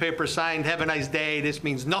enlistment paper signed. Have a nice day. This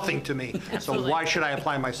means nothing to me. So why should I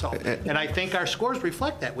apply myself? And I think our scores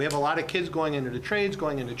reflect that. We have a lot of kids going into the trades,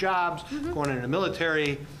 going into jobs, going into the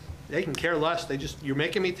military. They can care less. They just, you're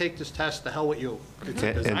making me take this test, the hell with you. It's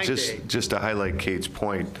a design day. Just to highlight Kate's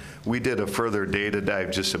point, we did a further data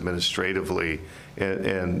dive just administratively,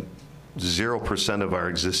 and 0% of our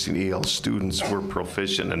existing EL students were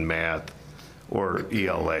proficient in math or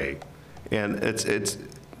ELA. And it's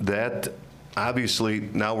that, obviously,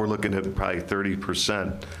 now we're looking at probably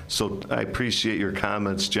 30%. So I appreciate your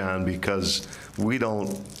comments, John, because we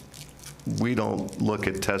don't look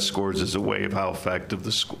at test scores as a way of how effective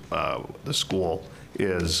the school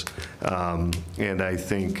is. And I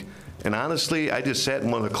think, and honestly, I just sat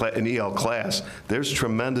in an EL class. There's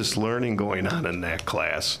tremendous learning going on in that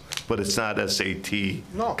class, but it's not SAT,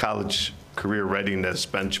 college career readiness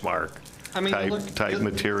benchmark type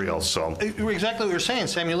material. So exactly what you're saying,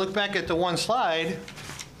 Sam. You look back at the one slide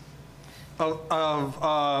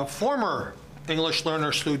of former English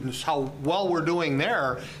learner students, how well we're doing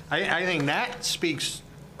there. I think that speaks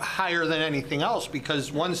higher than anything else,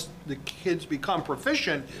 because once the kids become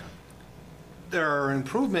proficient, their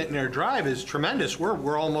improvement in their drive is tremendous.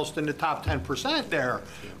 We're almost in the top 10% there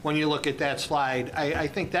when you look at that slide. I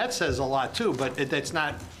think that says a lot too, but that's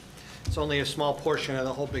not, It's only a small portion of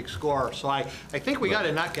the whole big score. So I think we got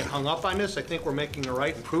to not get hung up on this. I think we're making the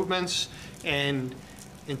right improvements. And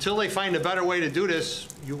until they find a better way to do this,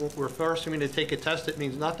 you were forcing me to take a test that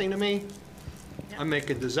means nothing to me. I'm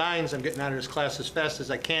making designs. I'm getting out of this class as fast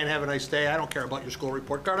as I can. Have a nice day. I don't care about your school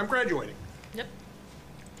report card. I'm graduating. Yep.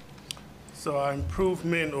 So our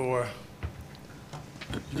improvement, or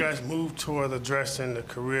you guys move toward addressing the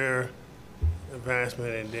career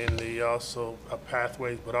advancement and then the also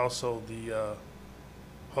pathways, but also the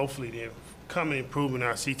hopefully the coming improvement in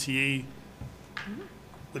our CTE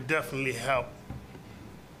would definitely help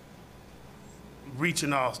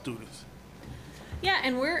reaching all students. Yeah,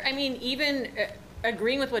 and even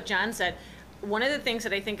agreeing with what John said, one of the things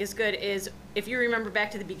that I think is good is, if you remember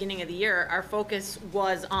back to the beginning of the year, our focus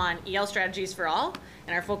was on EL strategies for all,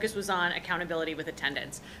 and our focus was on accountability with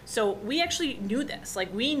attendance. So we actually knew this.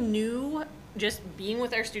 Like, we knew, just being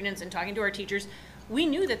with our students and talking to our teachers, we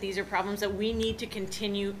knew that these are problems that we need to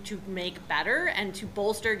continue to make better and to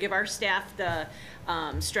bolster, give our staff the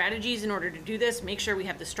strategies in order to do this, make sure we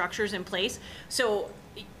have the structures in place. So,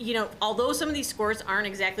 you know, although some of these scores aren't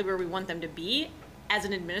exactly where we want them to be, as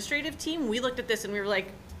an administrative team, we looked at this and we were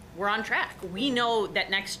like, we're on track. We know that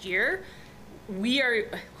next year,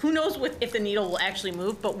 who knows if the needle will actually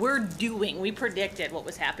move, but we predicted what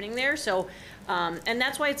was happening there. So, and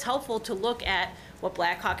that's why it's helpful to look at what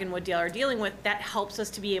Black Hawk and Wooddale are dealing with. That helps us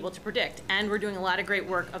to be able to predict. And we're doing a lot of great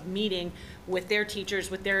work of meeting with their teachers,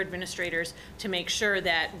 with their administrators, to make sure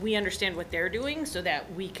that we understand what they're doing so that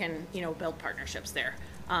we can, you know, build partnerships there.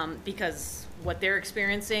 Because what they're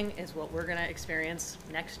experiencing is what we're gonna experience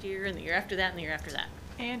next year and the year after that and the year after that.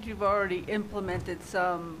 And you've already implemented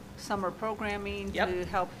some summer programming to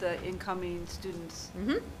help the incoming students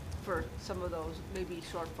for some of those maybe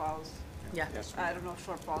shortfalls. Yeah. I don't know if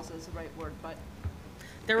shortfalls is the right word, but.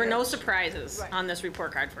 There were no surprises on this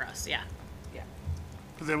report card for us, yeah. Yeah.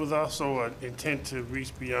 But there was also an intent to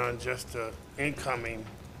reach beyond just the incoming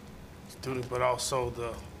students, but also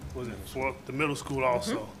the middle school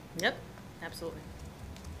also. Yep, absolutely.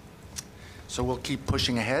 So we'll keep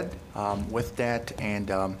pushing ahead with that.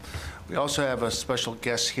 And we also have a special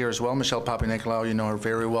guest here as well, Michelle Papanikolaou. You know her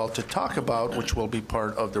very well, to talk about, which will be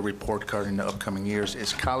part of the report card in the upcoming years,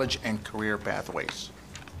 is college and career pathways.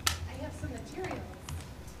 I have some materials.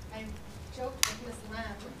 I joked with Ms. Lem,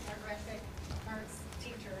 our graphic arts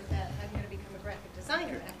teacher, that I'm going to become a graphic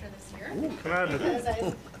designer after this year. Ooh, can I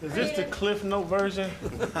is this the Cliff Note version?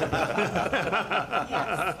 Yes,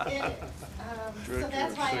 it is. So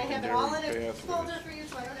that's why I have it all in a folder for you,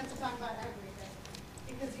 so I don't have to talk about everything.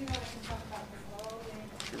 Because you know I can talk about this all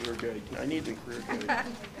day. Career guide. I need the career guide.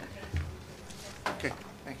 Okay,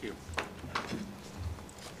 thank you.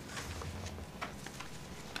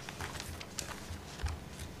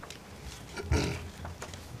 Okay,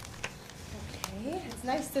 it's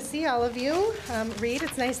nice to see all of you. Reed,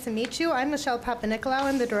 it's nice to meet you. I'm Michelle Papanikolaou.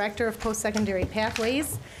 I'm the Director of Post-Secondary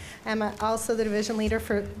Pathways. I'm also the Division Leader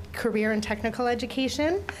for Career and Technical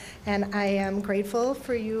Education, and I am grateful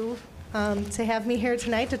for you to have me here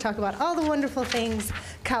tonight to talk about all the wonderful things,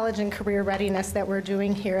 college and career readiness, that we're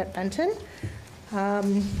doing here at Fenton.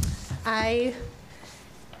 I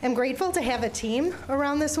am grateful to have a team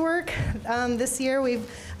around this work. This year we've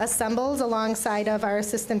assembled alongside of our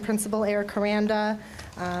Assistant Principal, Eric Caranda,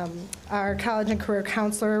 our College and Career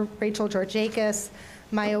Counselor, Rachel Georgiakis,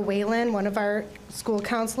 Maya Whalen, one of our school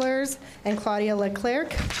counselors, and Claudia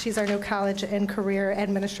Leclerc. She's our new College and Career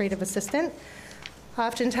Administrative Assistant.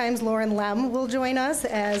 Oftentimes, Lauren Lem will join us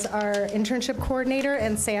as our internship coordinator,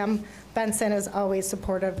 and Sam Benson is always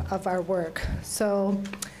supportive of our work. So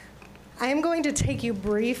I'm going to take you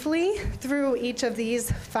briefly through each of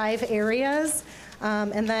these 5 areas,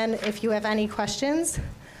 and then if you have any questions,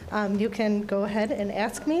 you can go ahead and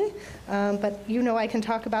ask me, but you know I can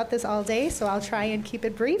talk about this all day, so I'll try and keep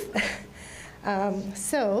it brief.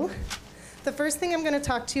 So the first thing I'm going to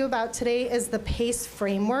talk to you about today is the PACE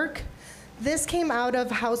framework. This came out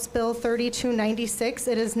of House Bill 3296.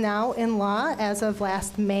 It is now in law as of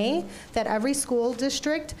last May that every school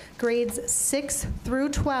district, grades 6 through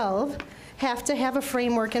 12, have to have a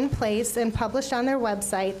framework in place and published on their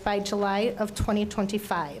website by July of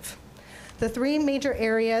 2025. The 3 major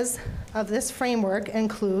areas of this framework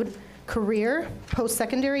include career,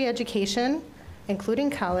 post-secondary education, including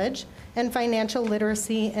college, and financial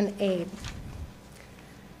literacy and aid.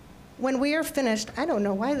 When we are finished, I don't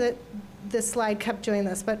know why this slide kept doing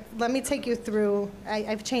this, but let me take you through.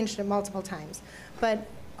 I've changed it multiple times. But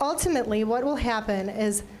ultimately, what will happen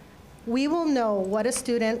is we will know what a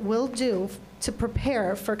student will do to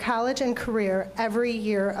prepare for college and career every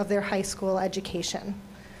year of their high school education.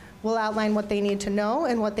 We'll outline what they need to know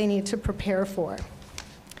and what they need to prepare for.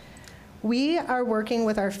 We are working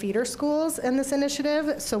with our feeder schools in this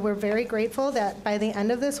initiative, so we're very grateful that by the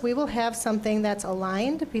end of this, we will have something that's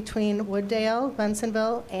aligned between Wooddale,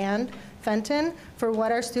 Bensonville, and Fenton for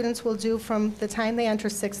what our students will do from the time they enter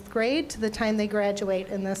 6th grade to the time they graduate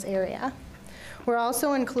in this area. We're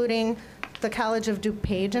also including the College of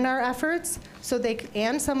DuPage in our efforts,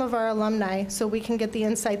 and some of our alumni, so we can get the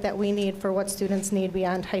insight that we need for what students need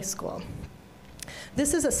beyond high school.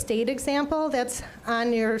 This is a state example that's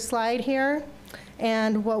on your slide here.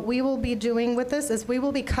 And what we will be doing with this is we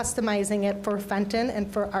will be customizing it for Fenton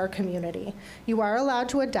and for our community. You are allowed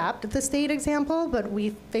to adopt the state example, but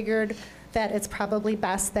we figured that it's probably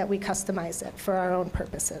best that we customize it for our own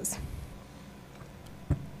purposes.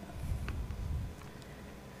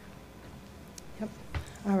 Yep.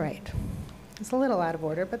 All right. It's a little out of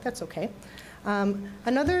order, but that's okay.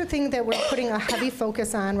 Another thing that we're putting a heavy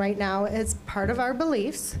focus on right now is part of our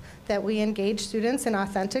beliefs that we engage students in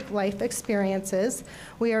authentic life experiences.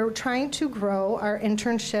 We are trying to grow our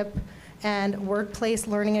internship and workplace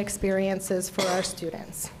learning experiences for our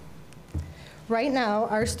students. Right now,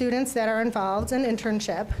 our students that are involved in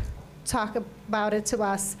internship talk about it to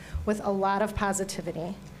us with a lot of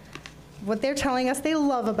positivity. What they're telling us they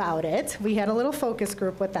love about it, we had a little focus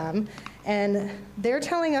group with them, and they're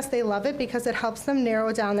telling us they love it because it helps them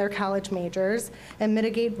narrow down their college majors and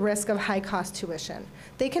mitigate risk of high-cost tuition.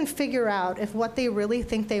 They can figure out if what they really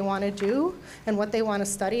think they want to do and what they want to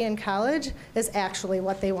study in college is actually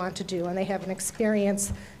what they want to do, and they have an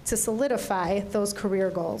experience to solidify those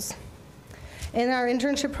career goals. In our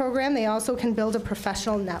internship program, they also can build a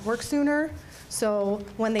professional network sooner. So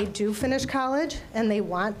when they do finish college and they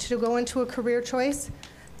want to go into a career choice,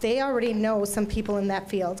 they already know some people in that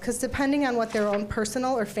field, because depending on what their own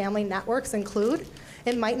personal or family networks include,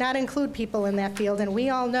 it might not include people in that field, and we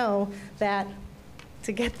all know that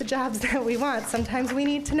to get the jobs that we want, sometimes we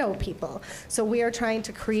need to know people. So we are trying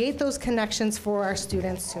to create those connections for our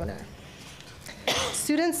students sooner.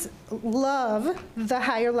 Students love the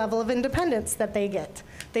higher level of independence that they get.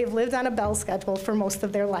 They've lived on a bell schedule for most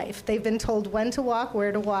of their life. They've been told when to walk,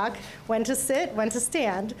 where to walk, when to sit, when to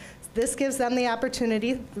stand. This gives them the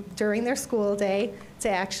opportunity during their school day to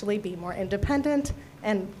actually be more independent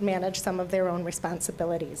and manage some of their own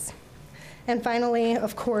responsibilities. And finally,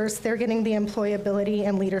 of course, they're getting the employability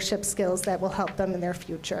and leadership skills that will help them in their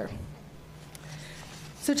future.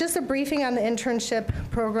 So just a briefing on the internship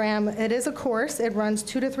program. It is a course. It runs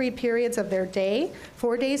 2 to 3 periods of their day.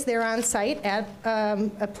 4 days they're on site at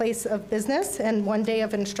a place of business, and 1 day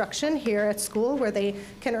of instruction here at school where they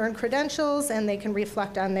can earn credentials and they can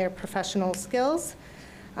reflect on their professional skills.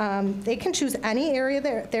 They can choose any area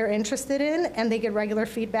they're interested in, and they get regular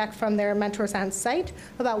feedback from their mentors on site.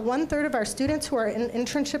 About 1/3 of our students who are in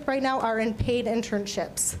internship right now are in paid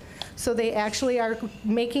internships. So they actually are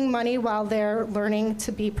making money while they're learning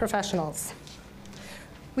to be professionals.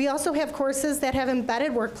 We also have courses that have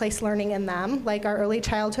embedded workplace learning in them, like our early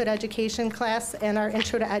childhood education class and our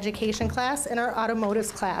intro to education class and our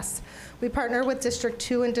automotives class. We partner with District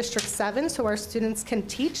 2 and District 7 so our students can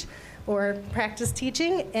teach or practice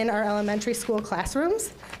teaching in our elementary school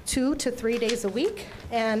classrooms 2 to 3 days a week.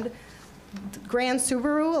 And Grand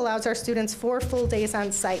Subaru allows our students 4 full days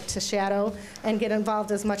on site to shadow and get involved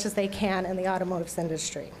as much as they can in the automotives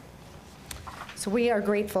industry. So we are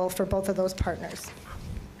grateful for both of those partners.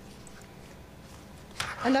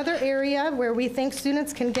 Another area where we think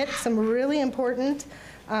students can get some really important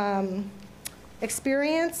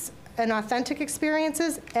experience and authentic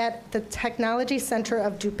experiences at the Technology Center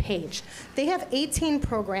of DuPage. They have 18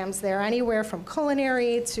 programs there, anywhere from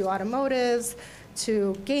culinary to automotives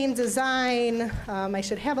to game design. I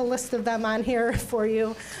should have a list of them on here for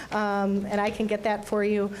you, and I can get that for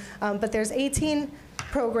you. But there's 18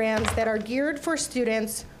 programs that are geared for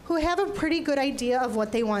students who have a pretty good idea of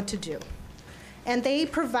what they want to do. And they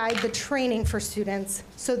provide the training for students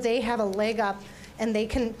so they have a leg up and they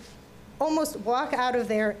can almost walk out of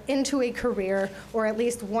there into a career, or at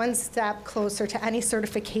least one step closer to any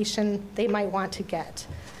certification they might want to get.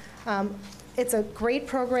 It's a great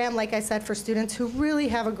program, like I said, for students who really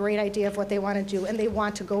have a great idea of what they want to do and they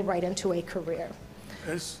want to go right into a career.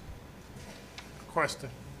 Question.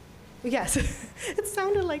 Yes, it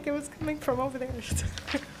sounded like it was coming from over there.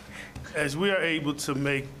 As we are able to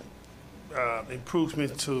make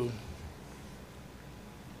improvements to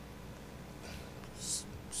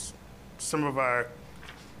some of our,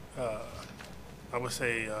 I would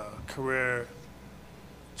say, career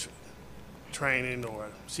training or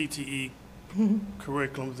CTE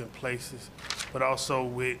curriculums in places, but also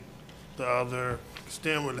with the other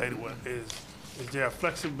STEM-related one is Is there a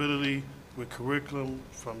flexibility with curriculum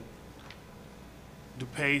from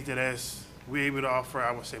DuPage that as we're able to offer,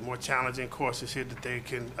 I would say, more challenging courses here that they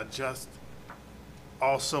can adjust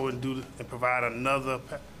also and provide another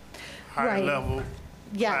higher Right. level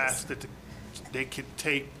Yes. class that they could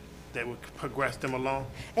take that would progress them along?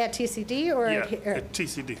 At TCD or Yeah, at here? at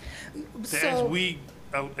TCD. That as So- we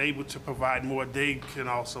are able to provide more, they can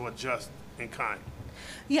also adjust in kind.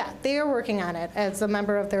 Yeah, they are working on it. As a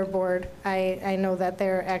member of their board, I know that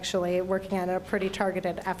they're actually working on a pretty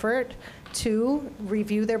targeted effort to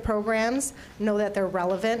review their programs, know that they're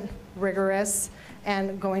relevant, rigorous,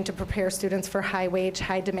 and going to prepare students for high wage,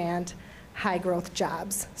 high demand, high growth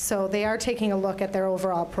jobs. So they are taking a look at their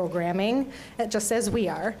overall programming, just as we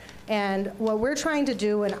are. And what we're trying to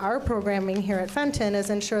do in our programming here at Fenton is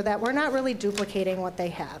ensure that we're not really duplicating what they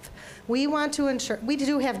have. We want to ensure, we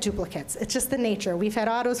do have duplicates. It's just the nature. We've had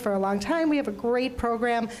autos for a long time. We have a great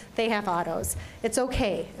program. They have autos. It's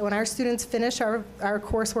okay. When our students finish our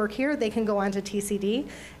coursework here, they can go on to TCD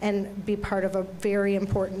and be part of a very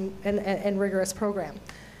important and rigorous program.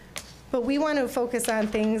 But we want to focus on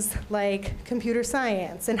things like computer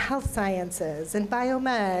science and health sciences and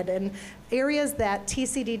biomed and areas that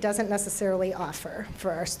TCD doesn't necessarily offer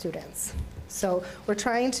for our students. So we're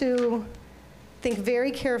trying to think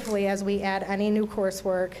very carefully as we add any new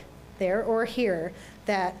coursework there or here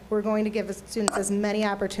that we're going to give students as many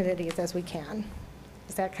opportunities as we can.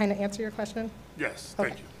 Does that kind of answer your question? Yes,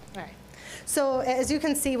 thank you. All right. So as you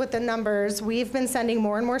can see with the numbers, we've been sending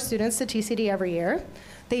more and more students to TCD every year.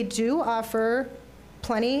 They do offer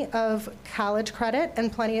plenty of college credit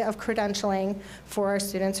and plenty of credentialing for our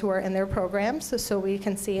students who are in their programs, so we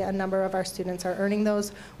can see a number of our students are earning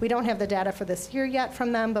those. We don't have the data for this year yet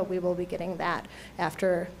from them, but we will be getting that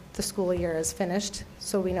after the school year is finished,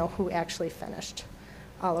 so we know who actually finished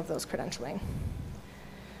all of those credentialing.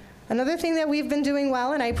 Another thing that we've been doing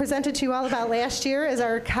well, and I presented to you all about last year, is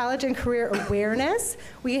our college and career awareness.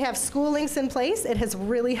 We have school links in place. It has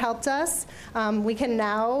really helped us. We can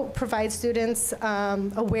now provide students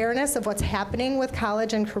awareness of what's happening with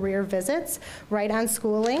college and career visits right on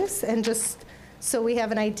school links. And just so we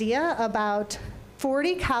have an idea, about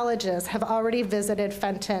 40 colleges have already visited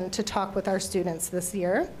Fenton to talk with our students this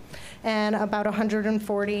year. And about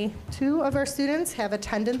 142 of our students have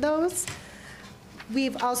attended those.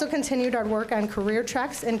 We've also continued our work on career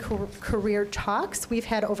treks and career talks. We've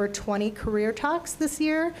had over 20 career talks this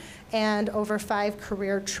year and over 5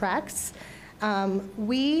 career treks.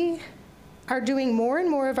 We are doing more and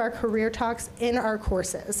more of our career talks in our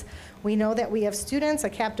courses. We know that we have students, a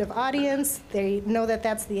captive audience. They know that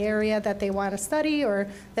that's the area that they want to study or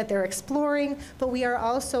that they're exploring, but we are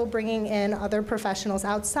also bringing in other professionals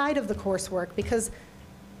outside of the coursework because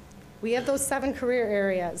we have those 7 career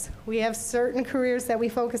areas. We have certain careers that we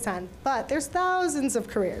focus on, but there's thousands of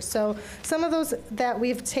careers. So some of those that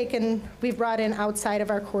we've brought in outside of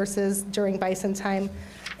our courses during Bison time,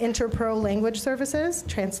 interpro language services,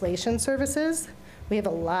 translation services. We have a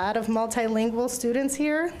lot of multilingual students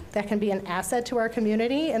here that can be an asset to our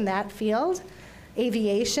community in that field.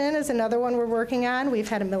 Aviation is another one we're working on. We've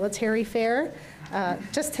had a military fair.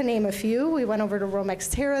 Just to name a few, we went over to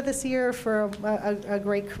Romex Terra this year for a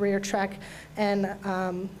great career trek, and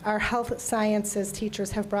our health sciences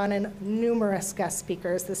teachers have brought in numerous guest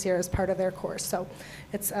speakers this year as part of their course. So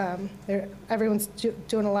it's everyone's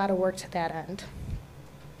doing a lot of work to that end.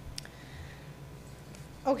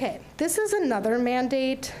 Okay, this is another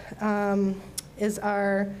mandate, is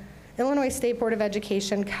our Illinois State Board of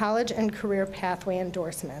Education College and Career Pathway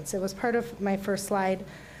Endorsements. It was part of my first slide.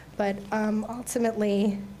 But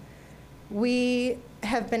ultimately, we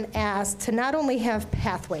have been asked to not only have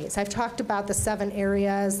pathways. I've talked about the 7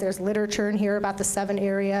 areas. There's literature in here about the 7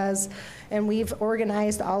 areas. And we've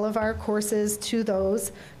organized all of our courses to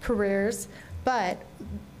those careers. But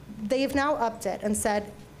they've now upped it and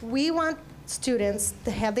said, we want students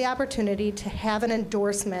to have the opportunity to have an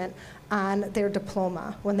endorsement on their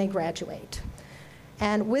diploma when they graduate.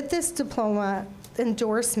 And with this diploma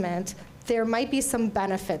endorsement, there might be some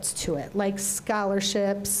benefits to it, like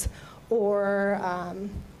scholarships, or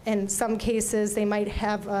in some cases, they might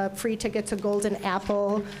have a free ticket to Golden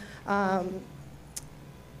Apple,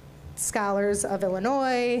 Scholars of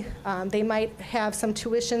Illinois. They might have some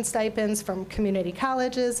tuition stipends from community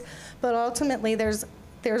colleges, but ultimately there's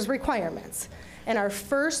requirements. And our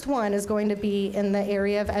first one is going to be in the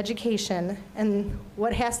area of education. And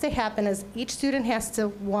what has to happen is each student has to,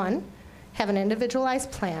 1, have an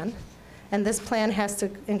individualized plan. And this plan has to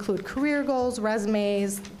include career goals,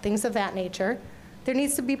 resumes, things of that nature. There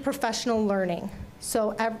needs to be professional learning.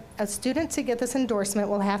 So a student to get this endorsement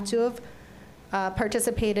will have to have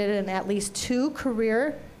participated in at least 2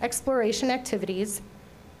 career exploration activities,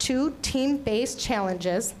 2 team-based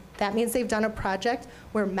challenges. That means they've done a project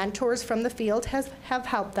where mentors from the field have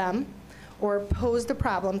helped them or posed a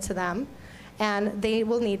problem to them, and they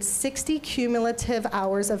will need 60 cumulative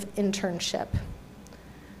hours of internship.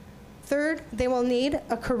 Third, they will need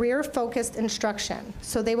a career-focused instruction.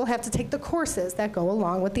 So they will have to take the courses that go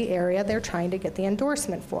along with the area they're trying to get the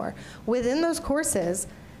endorsement for. Within those courses,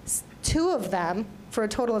 2 of them, for a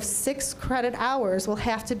total of 6 credit hours, will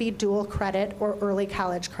have to be dual credit or early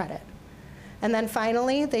college credit. And then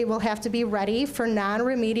finally, they will have to be ready for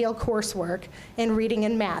non-remedial coursework in reading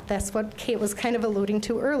and math. That's what Kate was kind of alluding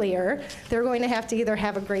to earlier. They're going to have to either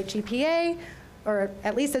have a great GPA or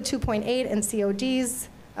at least a 2.8 in COD's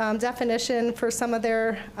definition for some of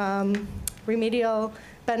their remedial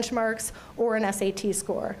benchmarks, or an SAT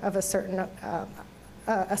score of a certain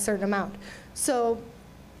amount. So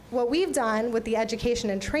what we've done with the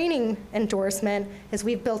education and training endorsement is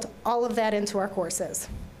we've built all of that into our courses.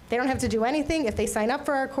 They don't have to do anything. If they sign up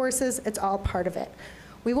for our courses, it's all part of it.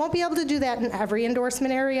 We won't be able to do that in every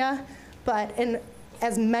endorsement area, but in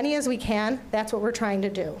as many as we can, that's what we're trying to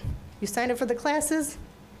do. You sign up for the classes,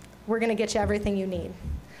 we're going to get you everything you need.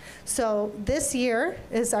 So this year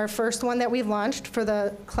is our first one that we've launched for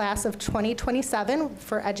the class of 2027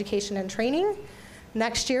 for education and training.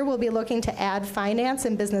 Next year, we'll be looking to add finance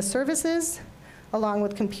and business services, along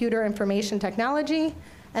with computer information technology.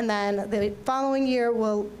 And then the following year,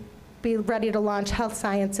 we'll be ready to launch health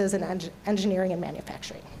sciences and engineering and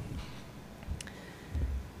manufacturing.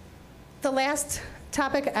 The last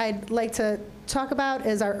topic I'd like to talk about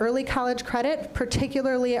is our early college credit,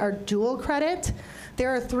 particularly our dual credit. There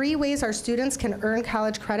are 3 ways our students can earn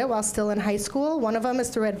college credit while still in high school. One of them is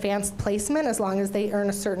through advanced placement, as long as they earn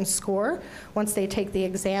a certain score once they take the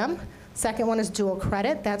exam. Second one is dual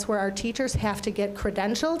credit. That's where our teachers have to get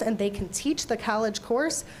credentialed and they can teach the college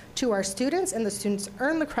course to our students and the students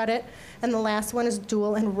earn the credit. And the last one is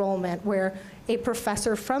dual enrollment, where a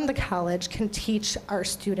professor from the college can teach our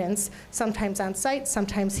students, sometimes on site,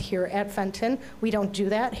 sometimes here at Fenton. We don't do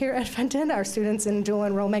that here at Fenton. Our students in dual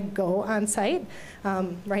enrollment go on site.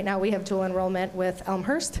 Right now we have dual enrollment with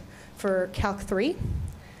Elmhurst for Calc 3.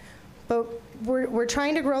 But we're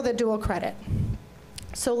trying to grow the dual credit.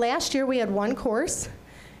 So last year we had 1 course,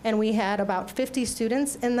 and we had about 50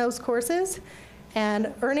 students in those courses,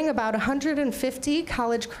 and earning about 150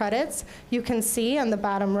 college credits. You can see on the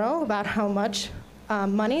bottom row about how much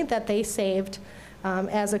money that they saved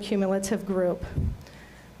as a cumulative group.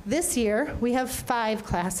 This year we have 5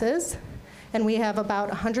 classes, and we have about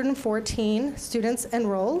 114 students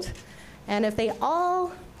enrolled, and if they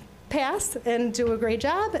all pass and do a great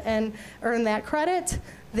job and earn that credit,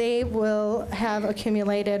 they will have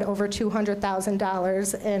accumulated over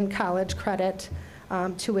 $200,000 in college credit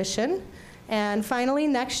tuition. And finally,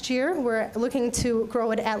 next year, we're looking to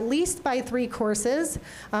grow it at least by 3 courses.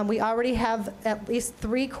 We already have at least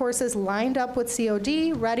 3 courses lined up with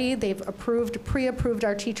COD, ready. They've pre-approved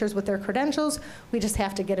our teachers with their credentials. We just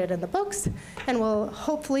have to get it in the books. And we'll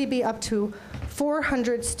hopefully be up to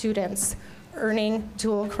 400 students earning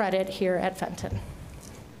dual credit here at Fenton.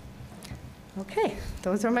 Okay,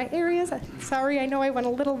 those are my areas. Sorry, I know I went a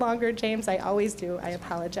little longer, James. I always do. I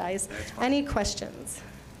apologize. Any questions?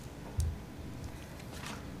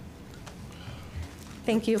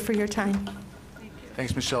 Thank you for your time.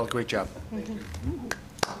 Thanks, Michelle. Great job.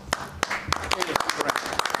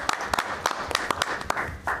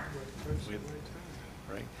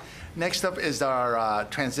 Right. Next up is our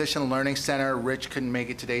Transition Learning Center. Rich couldn't make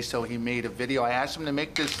it today, so he made a video. I asked him to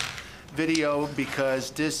make this video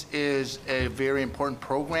because this is a very important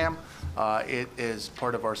program. It is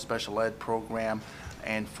part of our special ed program,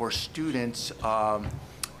 and for students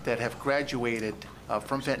that have graduated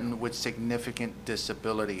from Fenton with significant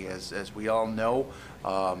disability. As we all know,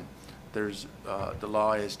 the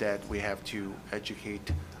law is that we have to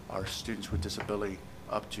educate our students with disability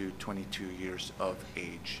up to 22 years of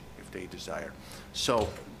age if they desire. So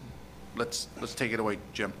let's take it away,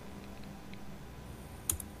 Jim.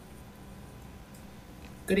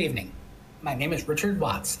 Good evening. My name is Richard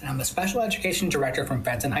Watts, and I'm the Special Education Director from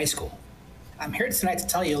Fenton High School. I'm here tonight to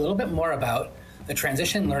tell you a little bit more about the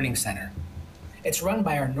Transition Learning Center. It's run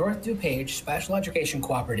by our North DuPage Special Education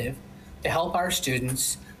Cooperative to help our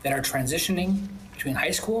students that are transitioning between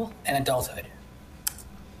high school and adulthood.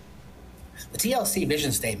 The TLC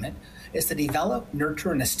vision statement is to develop,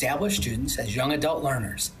 nurture, and establish students as young adult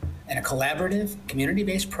learners in a collaborative,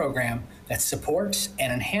 community-based program that supports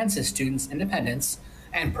and enhances students' independence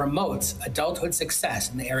and promotes adulthood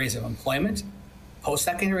success in the areas of employment,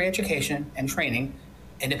 post-secondary education and training,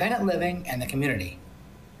 independent living, and the community.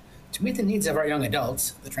 To meet the needs of our young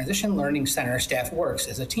adults, the Transition Learning Center staff works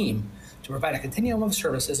as a team to provide a continuum of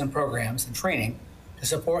services and programs and training to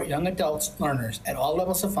support young adults learners at all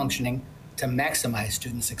levels of functioning to maximize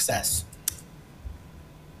student success.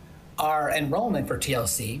 Our enrollment for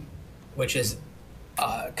TLC, which is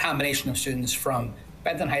a combination of students from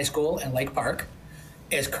Fenton High School and Lake Park,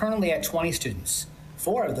 is currently at 20 students.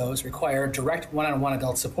 4 of those require direct one-on-one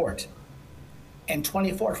adult support. In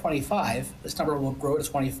 24-25, this number will grow to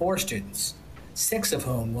 24 students, 6 of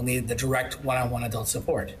whom will need the direct one-on-one adult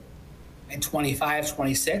support. In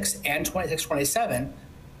 25-26 and 26-27,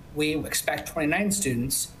 we expect 29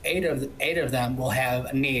 students, 8 of them will have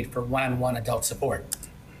a need for one-on-one adult support.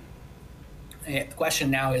 And the question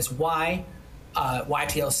now is why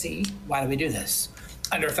TLC? Why do we do this?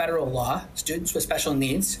 Under federal law, students with special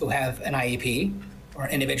needs who have an IEP or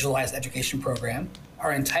an individualized education program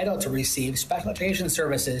are entitled to receive special education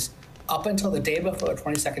services up until the day before their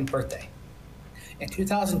 22nd birthday. In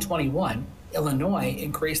 2021, Illinois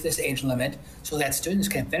increased this age limit so that students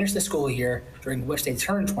can finish the school year during which they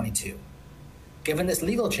turn 22. Given this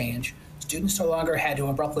legal change, students no longer had to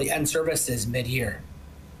abruptly end services mid-year.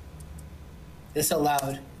 This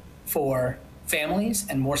allowed for families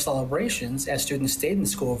and more celebrations as students stayed in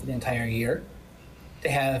school for the entire year to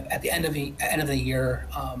have at the end of the year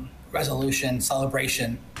resolution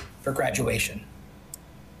celebration for graduation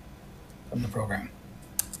from the program.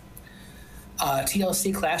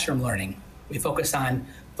 TLC classroom learning. We focus on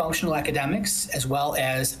functional academics as well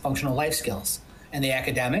as functional life skills. In the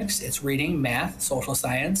academics, it's reading, math, social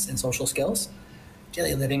science, and social skills,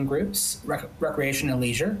 daily living groups, recreation and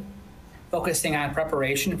leisure, focusing on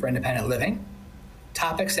preparation for independent living,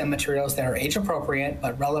 topics and materials that are age appropriate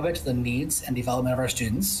but relevant to the needs and development of our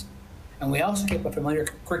students. And we also keep a familiar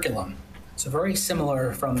curriculum. So very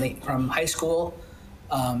similar from high school,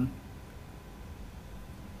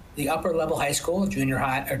 the upper level high school, junior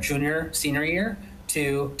high or junior senior year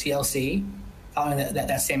to TLC, following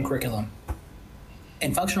that same curriculum.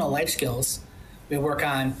 In functional life skills, we work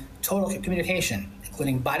on total communication,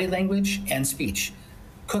 including body language and speech,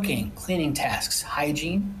 cooking, cleaning tasks,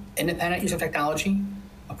 hygiene, independent use of technology,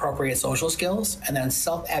 appropriate social skills, and then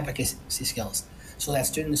self-advocacy skills, so that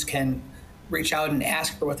students can reach out and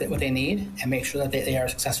ask for what they need and make sure that they are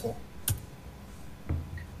successful.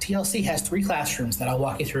 TLC has 3 classrooms that I'll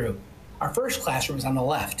walk you through. Our first classroom is on the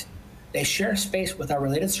left. They share space with our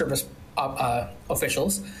related service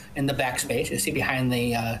officials in the back space you see behind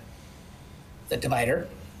the divider.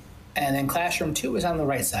 And then classroom 2 is on the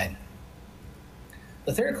right side.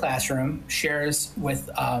 The third classroom shares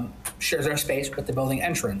our space with the building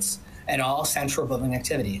entrance and all central building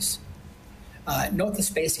activities. Note the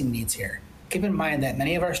spacing needs here. Keep in mind that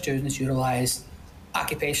many of our students utilize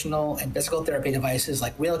occupational and physical therapy devices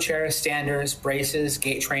like wheelchairs, standers, braces,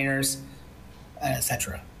 gait trainers,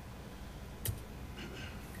 etc.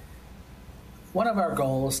 One of our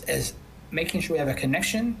goals is making sure we have a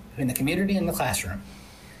connection between the community and the classroom.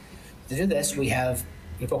 To do this, we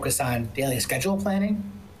focus on daily schedule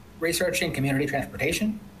planning, researching community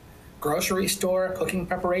transportation, grocery store cooking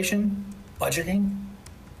preparation, budgeting,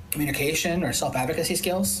 communication or self-advocacy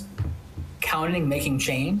skills, counting, making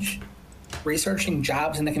change, researching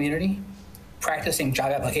jobs in the community, practicing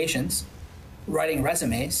job applications, writing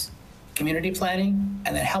resumes, community planning,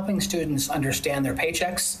 and then helping students understand their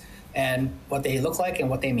paychecks and what they look like and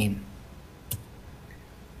what they mean.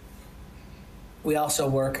 We also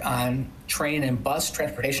work on train and bus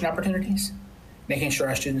transportation opportunities, making sure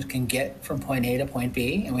our students can get from point A to point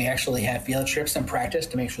B, and we actually have field trips and practice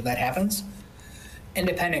to make sure that happens.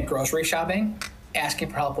 Independent grocery shopping, asking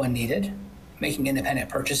for help when needed, making independent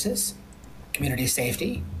purchases, community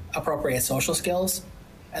safety, appropriate social skills,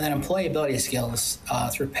 and then employability skills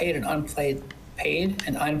through paid and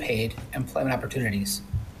unpaid employment opportunities.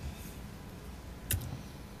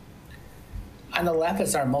 On the left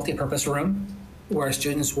is our multi-purpose room, where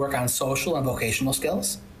students work on social and vocational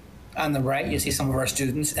skills. On the right, you see some of our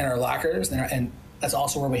students in our lockers, and that's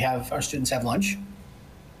also where we have our students have lunch.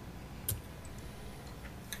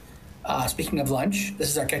 Speaking of lunch, this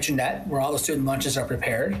is our kitchenette, where all the student lunches are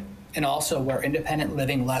prepared, and also where independent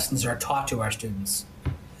living lessons are taught to our students.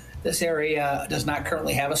 This area does not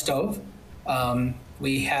currently have a stove.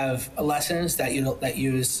 We have lessons that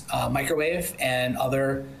use microwave and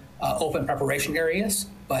other open preparation areas,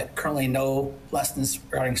 but currently no lessons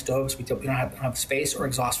regarding stoves. We don't have space or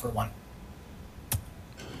exhaust for one.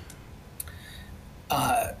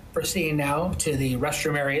 Proceeding now to the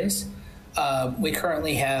restroom areas. We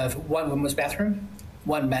currently have one women's bathroom,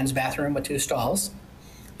 one men's bathroom with 2 stalls.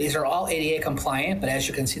 These are all ADA compliant, but as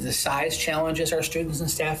you can see, the size challenges our students and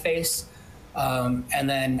staff face. And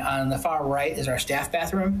then on the far right is our staff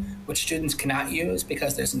bathroom, which students cannot use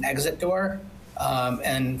because there's an exit door.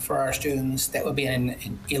 And for our students, that would be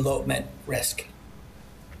an elopement risk.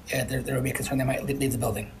 Yeah, there would be a concern they might leave the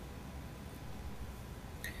building.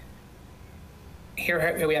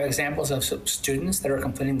 Here we have examples of students that are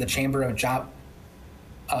completing the Chamber of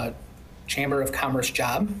Commerce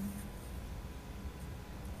job.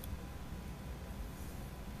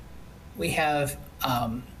 We have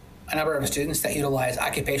a number of students that utilize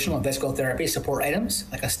occupational and physical therapy support items,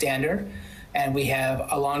 like a stander, and we have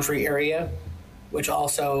a laundry area, which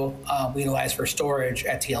also we utilize for storage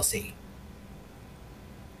at TLC.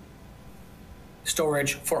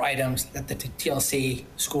 Storage for items that the TLC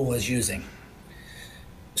school is using.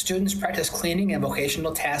 Students practice cleaning and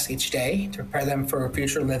vocational tasks each day to prepare them for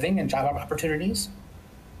future living and job opportunities.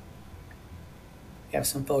 We have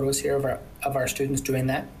some photos here of our students doing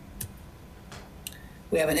that.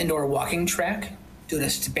 We have an indoor walking track. Due to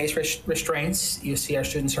space restraints, you see our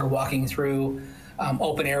students are walking through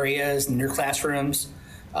open areas in their classrooms,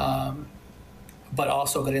 but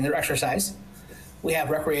also getting their exercise. We have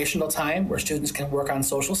recreational time where students can work on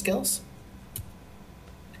social skills.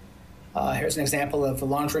 Here's an example of the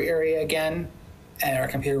laundry area again, and our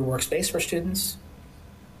computer workspace for students.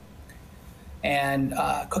 And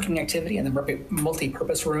cooking activity in the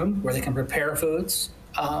multi-purpose room where they can prepare foods.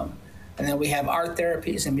 And then we have art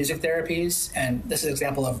therapies and music therapies, and this is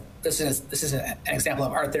an example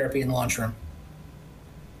of art therapy in the lunchroom.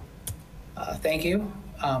 Thank you.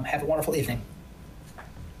 Have a wonderful evening.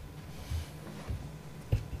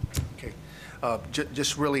 Okay.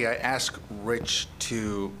 Just really, I ask Rich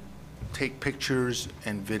to take pictures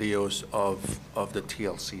and videos of the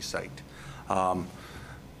TLC site.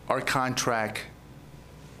 Our contract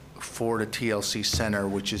for the TLC Center,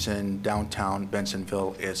 which is in downtown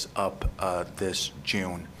Bensonville, is up this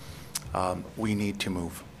June. We need to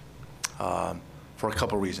move for a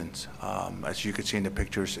couple reasons. As you can see in the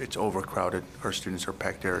pictures, it's overcrowded. Our students are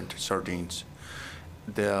packed there into sardines.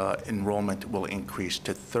 The enrollment will increase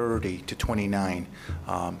to 30 to 29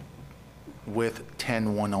 with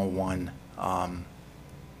 10 101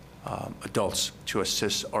 adults to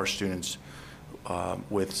assist our students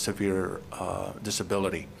with severe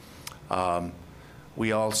disability.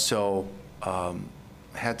 We also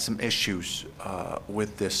had some issues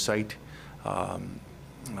with this site.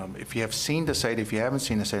 If you have seen the site, if you haven't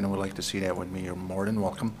seen the site and would like to see that with me, you're more than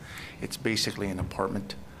welcome. It's basically an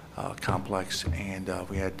apartment complex, and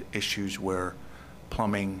we had issues where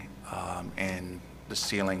plumbing and the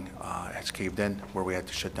ceiling has caved in, where we had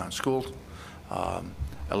to shut down schools,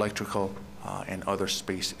 electrical, and other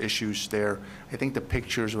space issues there. I think the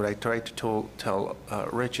pictures, what I tried to tell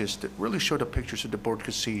Rich is to really show the pictures so the board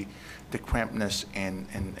could see the crampedness and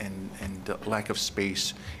the lack of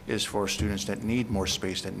space is for students that need more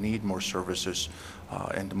space, that need more services,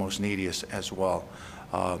 and the most neediest as well.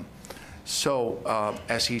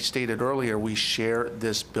 As he stated earlier, we share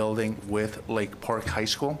this building with Lake Park High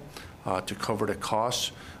School to cover the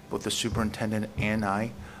costs. Both the superintendent and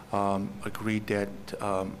I agreed that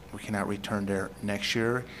we cannot return there next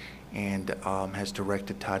year, and has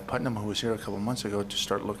directed Todd Putnam, who was here a couple months ago, to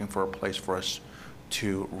start looking for a place for us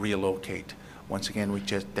to relocate. Once again,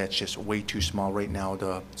 that's just way too small right now.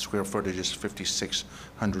 The square footage is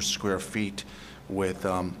 5,600 square feet with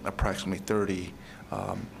approximately 30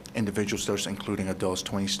 individuals there, including adults,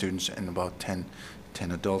 20 students, and about 10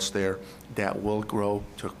 adults there. That will grow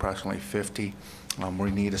to approximately 50.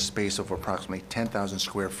 We need a space of approximately 10,000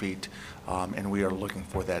 square feet, and we are looking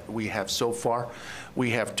for that. We have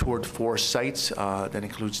toured 4 sites. That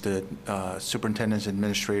includes the superintendents,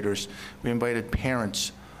 administrators. We invited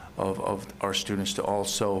parents of our students to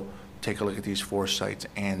also take a look at these 4 sites,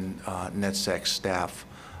 and NetSec staff.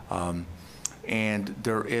 And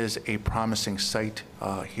there is a promising site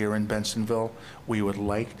here in Bensonville. We would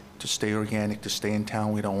like to stay organic, to stay in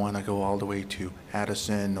town. We don't want to go all the way to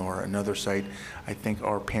Addison or another site. I think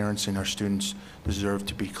our parents and our students deserve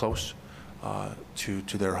to be close to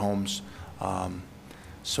their homes.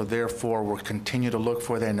 So therefore, we'll continue to look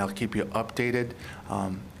for that, and I'll keep you updated.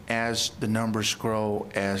 As the numbers grow,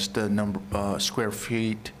 as the square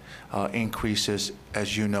feet increases,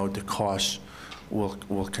 as you know, the costs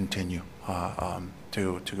will continue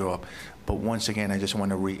to go up. But once again, I just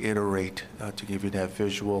want to reiterate, to give you that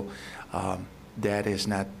visual, that is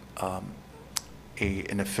not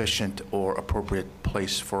an efficient or appropriate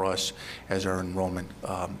place for us as our enrollment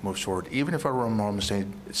moves forward. Even if our enrollment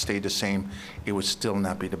stayed the same, it would still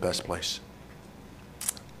not be the best place.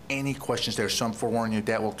 any questions there. So I'm forewarning you,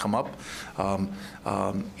 that will come up,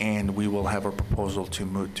 and we will have a proposal to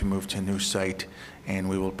move to a new site, and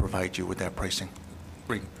we will provide you with that pricing.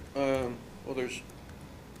 Reed. Well,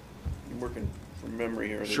 I'm working from memory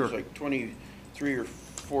here. Sure. There's like 23 or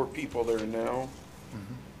 4 people there now.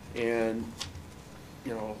 And,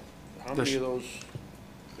 you know, how many of those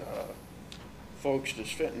folks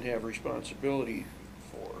does Fenton have responsibility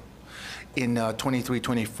for? In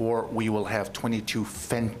 23-24, we will have 22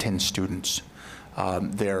 Fenton students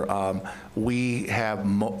there. We have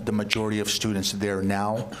the majority of students there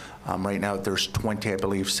now. Right now, there's 20, I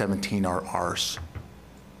believe, 17 are ours.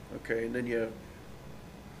 Okay, and then you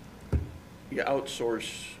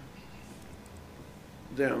outsource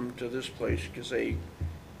them to this place because they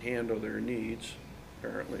handle their needs,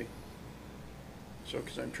 apparently. So,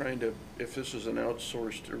 because I'm trying to, if this is an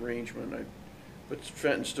outsourced arrangement, but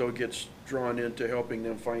Fenton still gets drawn into helping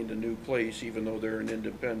them find a new place, even though they're an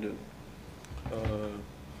independent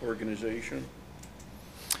organization.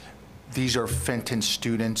 These are Fenton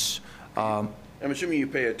students. I'm assuming you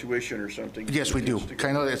pay a tuition or something. Yes, we do.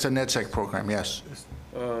 Kind of, it's a NetSec program, yes.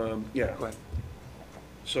 Yeah.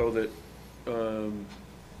 So that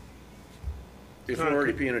if they're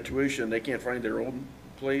already paying a tuition, they can't find their own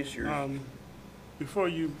place? Before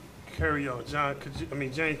you carry on, John,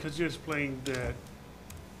 Jane, could you explain that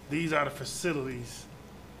these are the facilities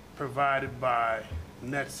provided by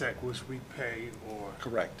NetSec, which we pay, or?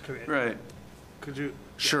 Correct. Right. Could you?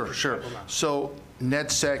 Sure. So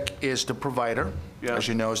NetSec is the provider. Yeah. As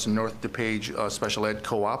you know, it's the North DePage Special Ed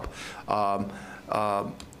Co-op.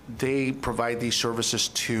 They provide these services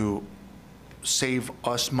to save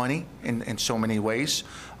us money in so many ways.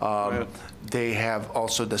 They have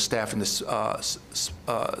also the staff in this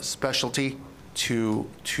specialty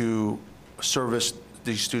to service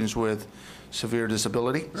these students with severe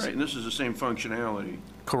disability. Right, and this is the same functionality.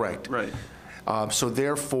 Correct. Right. So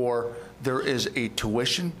therefore, there is a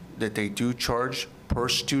tuition that they do charge per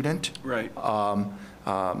student. Right.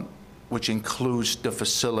 Which includes the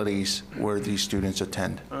facilities where these students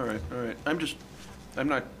attend. All right. I'm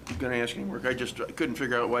not going to ask any work. I couldn't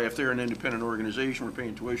figure out why, if they're an independent organization, we're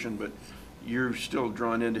paying tuition, but you're still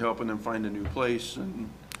drawn into helping them find a new place and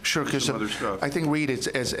Sure, because some other stuff. I think, Reed, it's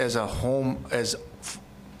as a home, as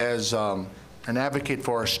an advocate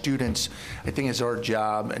for our students, I think it's our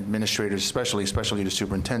job, administrators especially the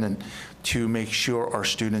superintendent, to make sure our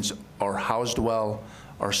students are housed well,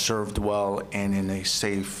 are served well, and in a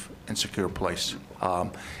safe and secure place.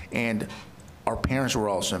 And our parents were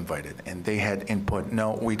also invited, and they had input.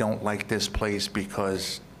 No, we don't like this place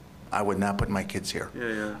because I would not put my kids here.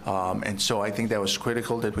 Yeah. And so I think that was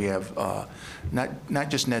critical that we have not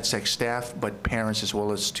just NetSec staff, but parents as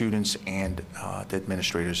well as students and the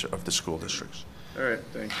administrators of the school districts. All right,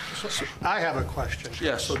 thanks. So I have a question.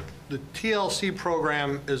 Yes. So the TLC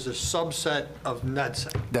program is a subset of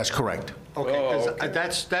NetSec. That's correct. Okay, okay.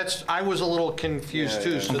 that's I was a little confused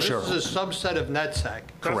too. So this Sure. is a subset of NetSec.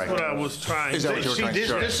 Correct. That's what I was trying. Is that what you were See, trying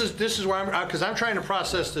to this is where I'm, because I'm trying to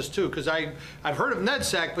process this too, because I've heard of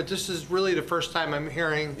NetSec, but this is really the first time I'm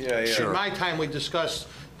hearing. Yeah. In my time, we discussed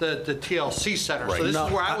the TLC center. Right. So this No,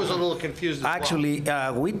 is where I was a little confused as well. Actually,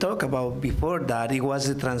 we talked about before that it was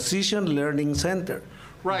a transition learning center.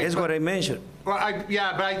 Right, That's but- what I mentioned. Well,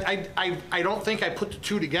 I don't think I put the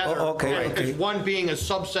two together. Oh, okay, okay. As one being a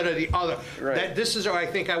subset of the other. Right. This is where I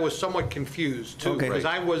think I was somewhat confused too, Okay. because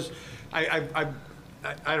I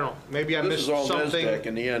don't know, maybe I This missed is all something. NESDEC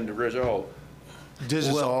in the end result. This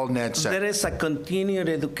is all NetSec. There is a continued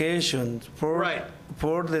education Right.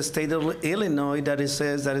 for the state of Illinois that it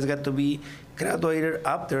says that it's got to be graduated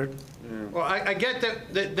after. Well, I get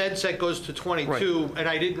that NetSec goes to 22, and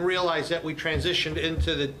I didn't realize that we transitioned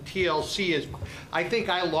into the TLC. I think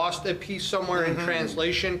I lost a piece somewhere in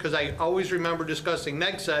translation, because I always remember discussing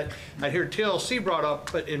NetSec. I hear TLC brought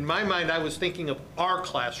up, but in my mind, I was thinking of our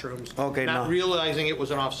classrooms, Okay, not no. realizing it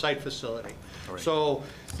was an off-site facility. So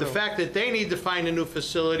the fact that they need to find a new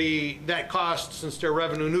facility, that cost, since they're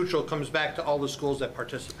revenue neutral, comes back to all the schools that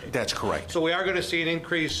participate. That's correct. So we are going to see an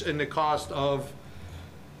increase in the cost of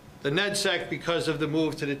the NetSec because of the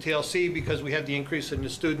move to the TLC, because we have the increase in the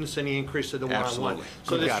students and the increase of the one-on-one. Absolutely. So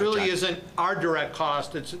Good this job, really John. isn't our direct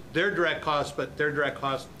cost, it's their direct cost, but their direct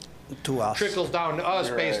cost To us. trickles down to us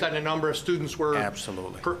based on the number of students we're.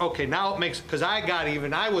 Absolutely. Okay, now it makes, because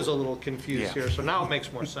I was a little confused Yeah. here, so now it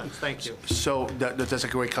makes more sense. Thank you. So that's a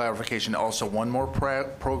great clarification. Also, one more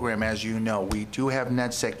program, as you know, we do have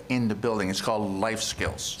NetSec in the building. It's called Life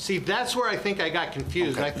Skills. See, that's where I think I got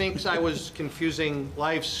confused. Okay. I think I was confusing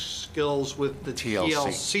life skills with the TLC.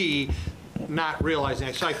 TLC, not realizing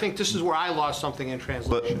it. So I think this is where I lost something in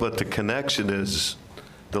translation. But the connection is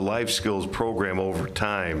the life skills program over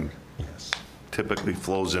time typically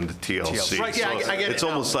flows into TLC. Right, yeah, I get it It's now.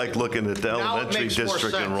 almost like looking at the Now it elementary makes more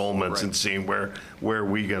district sense. enrollments and seeing where are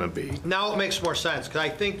we going to be. Now it makes more sense, because I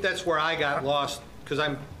think that's where I got lost, because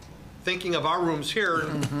I'm thinking of our rooms here.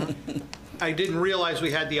 I didn't realize we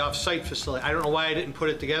had the off-site facility. I don't know why I didn't put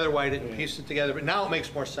it together, why I didn't piece it together, but now it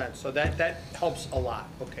makes more sense. So that helps a lot.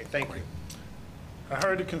 Okay, thank you. I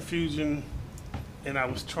heard the confusion, and I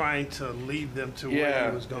was trying to lead them to where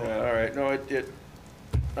he was going. Yeah, all right. No,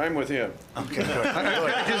 I'm with him. Okay, good.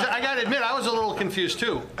 Because I got to admit, I was a little confused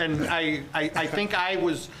too. And I think I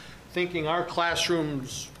was thinking our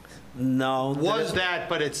classrooms was that,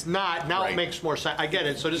 but it's not. Now it makes more sense. I get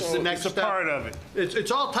it. So this is the next step. It's a part of it.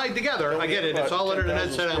 It's all tied together. I get it. It's all under the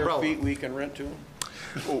net set umbrella. Feet we can rent to them?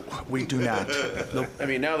 Oh, we do not. I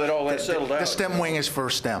mean, now that all that's settled out. The STEM wing is for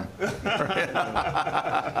STEM. No,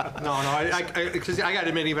 because I got to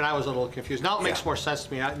admit, even I was a little confused. Now it makes more sense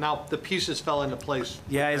to me. Now the pieces fell into place.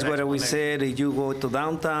 Yeah, it's what we said. If you go to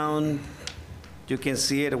downtown, you can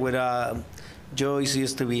see it where Joyce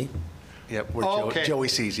used to be. Yep, where Joey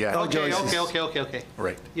sees, yeah. Okay.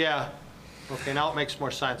 Right. Yeah. Okay, now it makes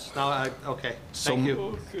more sense. Now, okay, thank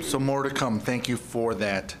you. So more to come. Thank you for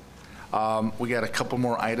that. We got a couple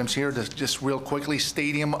more items here. Just real quickly,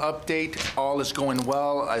 stadium update. All is going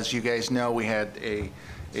well. As you guys know, we had a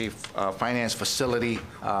finance facility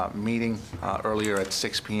meeting earlier at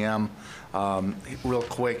 6 p.m. Real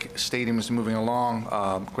quick, stadium is moving along.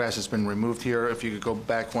 Grass has been removed here. If you could go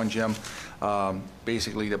back one, Jim.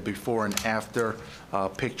 Basically, the before and after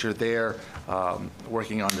picture there.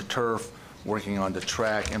 Working on the turf, working on the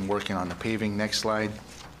track, and working on the paving. Next slide.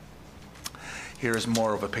 Here's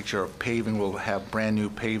more of a picture of paving. We'll have brand new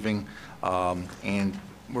paving, and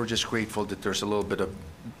we're just grateful that there's a little bit of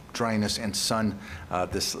dryness and sun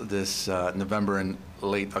this November and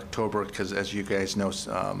late October, because as you guys know,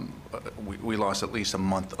 we lost at least a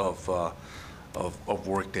month of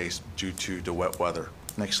work days due to the wet weather.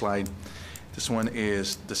 Next slide. This one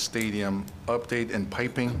is the stadium update and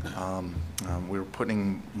piping. We're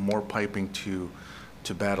putting more piping to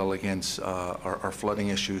battle against our flooding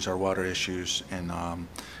issues, our water issues, and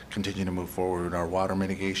continue to move forward with our water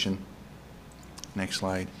mitigation. Next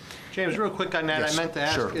slide. James, real quick on that, Yes, I meant to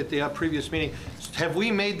ask sure. at the previous meeting, have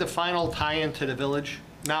we made the final tie-in to the village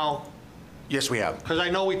now? Yes, we have. Because I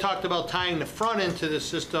know we talked about tying the front into the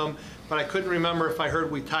system, but I couldn't remember if I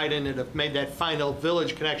heard we tied in and made that final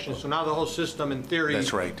village connection. So now the whole system, in theory,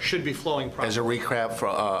 That's right. should be flowing properly. As a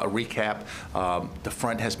recap, the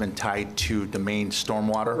front has been tied to the main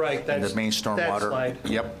stormwater. Right, And the that's- main that stormwater. slide.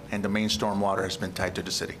 Yep, and the main stormwater has been tied to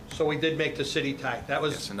the city. So we did make the city tie. That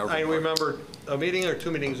was, Yes, and they're I required. remember a meeting or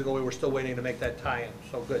 2 meetings ago, we were still waiting to make that tie-in.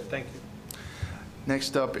 So good, thank you.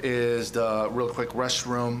 Next up is the real quick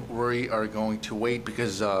restroom. We are going to wait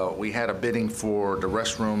because we had a bidding for the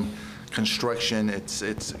restroom construction. It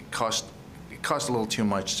cost a little too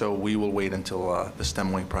much, so we will wait until the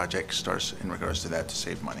STEM wing project starts in regards to that to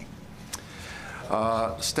save money.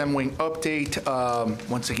 STEM wing update.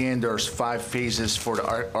 Once again, there's 5 phases for the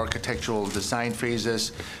architectural design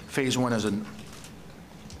phases. Phase 1 is a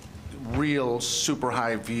real super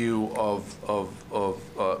high view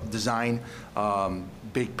of design,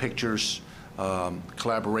 big pictures,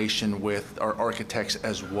 collaboration with our architects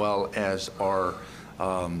as well as our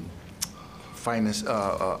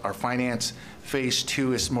finance. Phase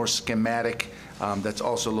 2 is more schematic. That's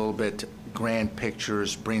also a little bit grand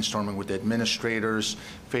pictures, brainstorming with the administrators.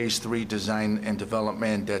 Phase 3, design and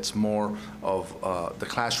development. That's more of the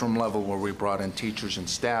classroom level where we brought in teachers and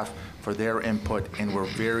staff for their input, and we're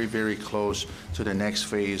very, very close to the next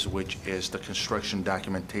phase, which is the construction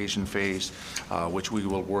documentation phase, which we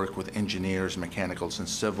will work with engineers, mechanicals, and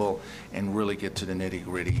civil, and really get to the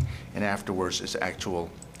nitty-gritty. And afterwards is actual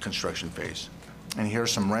construction phase. And here are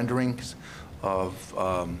some renderings of,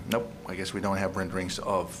 nope, I guess we don't have renderings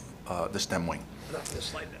of the STEM wing. Not this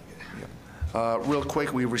slide then. Real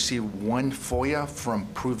quick, we received 1 FOIA from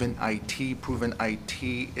Proven IT. Proven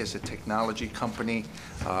IT is a technology company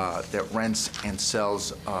that rents and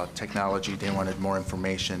sells technology. They wanted more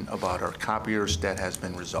information about our copiers. That has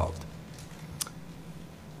been resolved.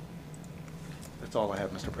 That's all I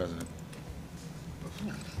have, Mr. President.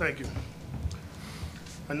 Thank you.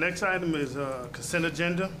 Our next item is consent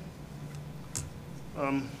agenda.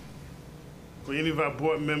 Will any of our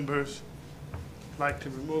board members like to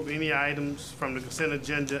remove any items from the consent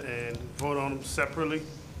agenda and vote on them separately?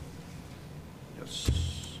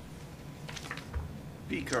 Yes.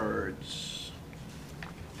 P cards.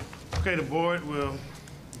 Okay, the board will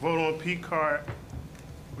vote on P card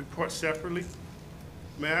report separately.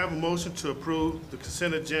 May I have a motion to approve the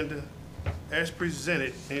consent agenda as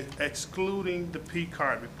presented, excluding the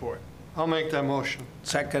P-card report. I'll make that motion.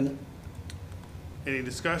 Second. Any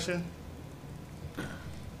discussion?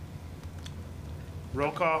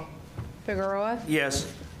 Roll call? Figueroa,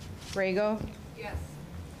 Yes. Rego, Yes.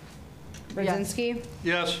 Brzezinski,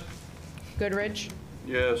 Yes. Goodrich,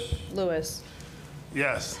 Yes. Lewis.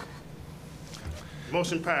 Yes.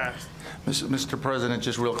 Motion passed. Mr. President,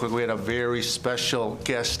 just real quick, we had a very special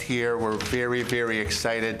guest here. We're very, very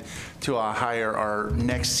excited to hire our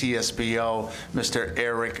next CSBO, Mr.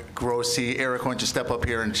 Eric Grossi. Eric, why don't you step up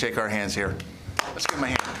here and shake our hands here? Let's give him a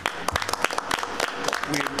hand.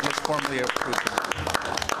 Let's formally approve him.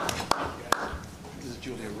 This is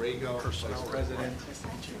Julia Rego, Vice President. Nice to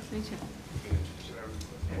meet you.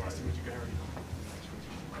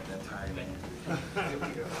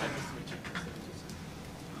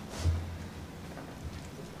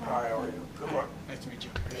 Hi, how are you? Good luck. Nice to meet you.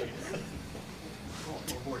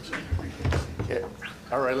 Okay.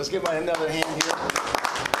 All right, let's give him another hand here.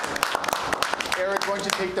 Eric, why don't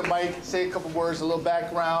you take the mic, say a couple words, a little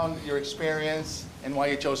background, your experience, and why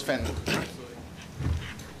you chose Fenton.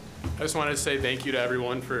 I just wanted to say thank you to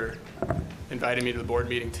everyone for inviting me to the board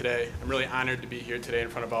meeting today. I'm really honored to be here today in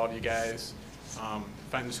front of all of you guys.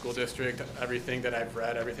 Fenton School District, everything that I've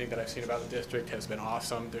read, everything that I've seen about the district has been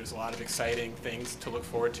awesome. There's a lot of exciting things to look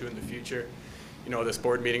forward to in the future. You know, this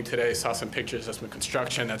board meeting today, saw some pictures of some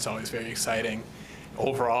construction. That's always very exciting.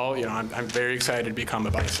 Overall, you know, I'm very excited to become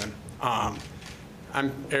a Bison.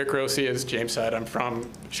 I'm Eric Grossi, as James said. I'm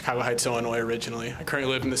from Chicago Heights, Illinois originally. I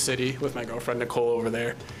currently live in the city with my girlfriend Nicole over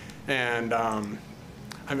there. And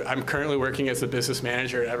I'm currently working as the business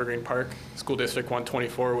manager at Evergreen Park, School District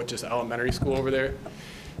 124, which is elementary school over there.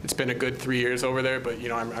 It's been a good 3 years over there, but you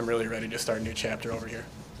know, I'm really ready to start a new chapter over here.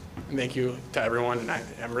 And thank you to everyone, and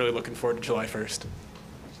I'm really looking forward to July 1st.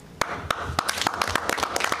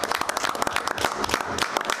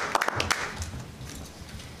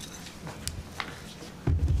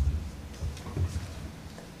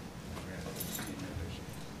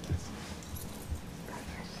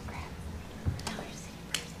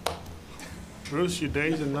 Bruce, your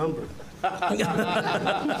days are numbered. I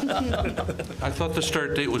thought the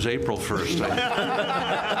start date was April 1st.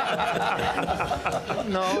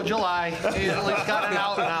 No, July. He's at least got it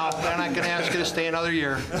out now. They're not going to ask you to stay another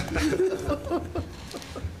year.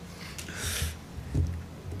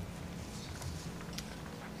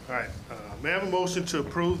 All right, may I have a motion to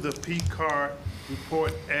approve the P-card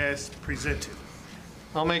report as presented?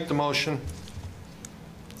 I'll make the motion.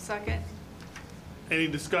 Second. Any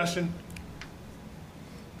discussion?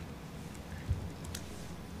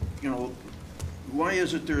 You know, why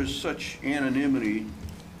is it there's such anonymity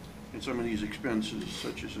in some of these expenses,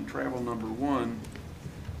 such as in travel number one,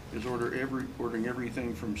 is ordering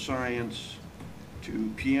everything from science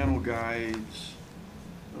to piano guides,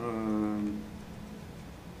 you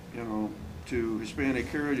know, to Hispanic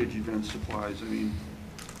Heritage event supplies. I mean,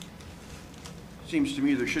 seems to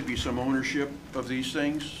me there should be some ownership of these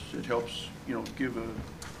things. It helps, you know, give an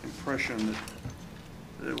impression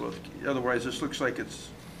that well, otherwise this looks like it's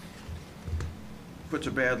puts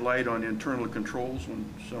a bad light on internal controls when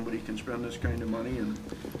somebody can spend this kind of money and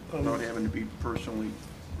without having to be personally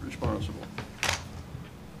responsible.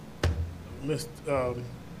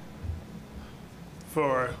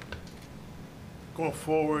 For going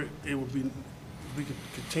forward, it would be, we could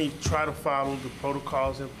continue to try to follow the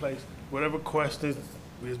protocols in place. Whatever questions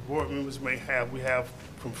we as board members may have, we have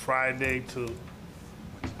from Friday to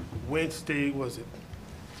Wednesday, was it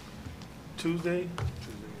Tuesday?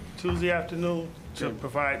 Tuesday afternoon, to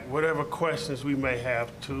provide whatever questions we may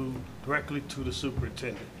have directly to the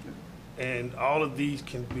superintendent. And all of these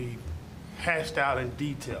can be hashed out in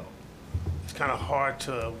detail. It's kind of hard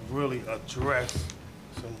to really address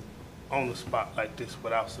some on the spot like this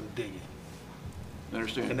without some digging. I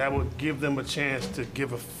understand. And that would give them a chance to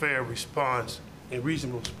give a fair response, a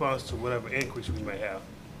reasonable response to whatever inquiries we may have.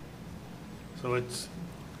 So it's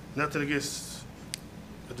nothing against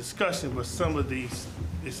a discussion, but some of these,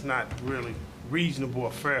 it's not really reasonable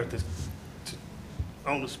or fair to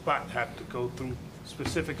on the spot have to go through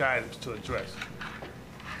specific items to address.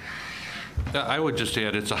 I would just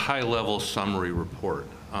add, it's a high-level summary report.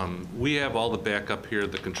 We have all the backup here,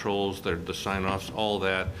 the controls, the sign-offs, all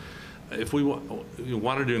that. If we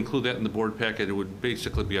wanted to include that in the board packet, it would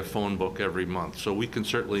basically be a phone book every month. So we can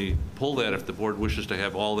certainly pull that if the board wishes to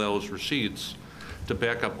have all those receipts to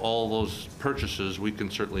back up all those purchases. We can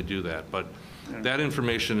certainly do that. But that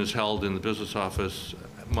information is held in the business office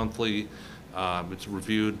monthly. It's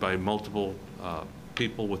reviewed by multiple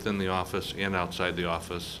people within the office and outside the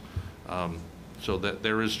office. So that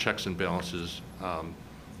there is checks and balances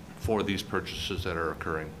for these purchases that are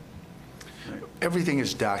occurring. Everything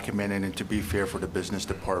is documented, and to be fair for the business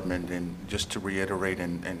department, and just to reiterate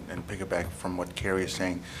and piggyback from what Carrie is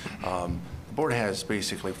saying, the board has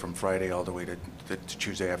basically from Friday all the way to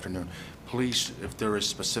Tuesday afternoon. Please, if there is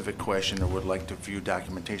specific question or would like to view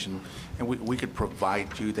documentation, and we could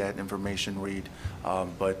provide you that information, Reed,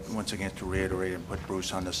 but once again, to reiterate and put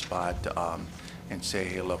Bruce on the spot, and say,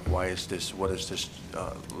 hey, look, what is this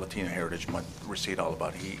Latino Heritage Month receipt all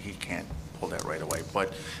about? He can't pull that right away.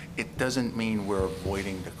 But it doesn't mean we're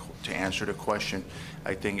avoiding to answer the question.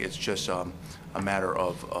 I think it's just a matter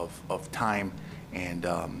of time and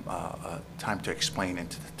time to explain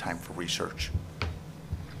and time for research.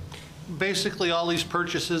 Basically, all these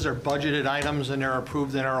purchases are budgeted items and they're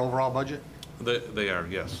approved in our overall budget? They are,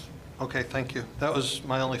 yes. Okay, thank you. That was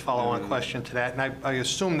my only follow-on question to that, and I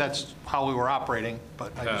assume that's how we were operating,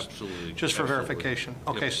 but I Absolutely. just for Absolutely. verification.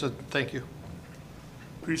 Okay, Yep. so thank you.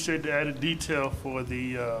 Appreciate the added detail for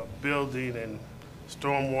the building and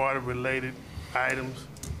stormwater-related items.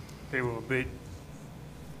 They were they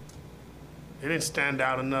didn't stand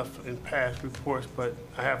out enough in past reports, but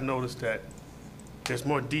I have noticed that there's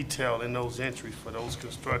more detail in those entries for those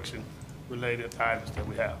construction-related items that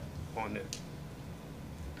we have on there.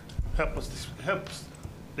 Help us,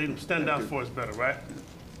 they stand out for us better, right?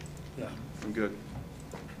 Yeah. I'm good.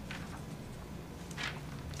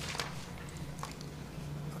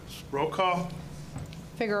 Roll call?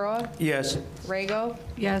 Figueroa, Yes. Rego,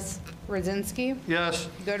 Yes. Radzinski, Yes.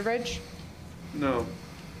 Goodrich, No.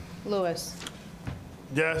 Lewis.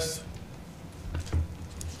 Yes.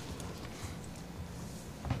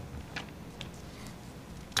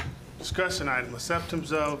 Discussion item,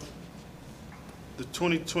 acceptance of the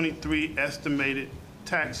 2023 estimated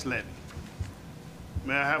tax levy.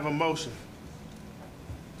 May I have a motion?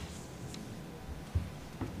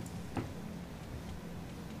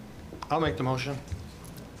 I'll make the motion.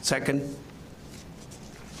 Second.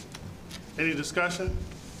 Any discussion?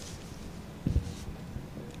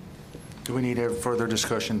 Do we need a further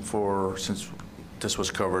discussion since this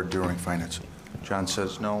was covered during finance? John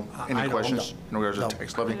says no. I Any don't, questions in regards to No.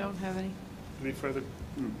 tax levy? I don't have any. Any further?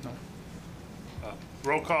 No.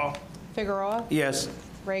 Roll call? Figueroa, Yes.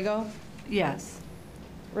 Rego, Yes.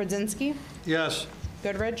 Radzinski, Yes.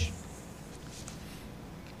 Goodrich,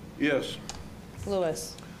 Yes.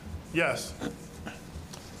 Lewis. Yes.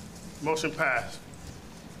 Motion passed.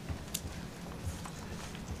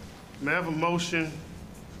 May I have a motion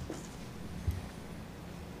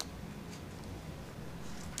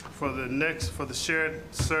for the shared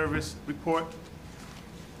service report?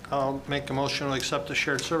 I'll make a motion to accept the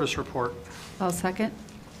shared service report. I'll second.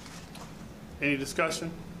 Any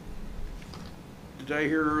discussion? Did I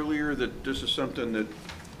hear earlier that this is something that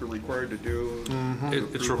we're required to do?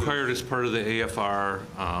 It's required as part of the AFR,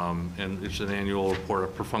 and it's an annual report, a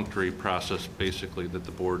perfunctory process, basically, that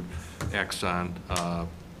the board acts on,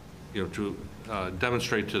 to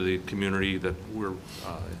demonstrate to the community that we're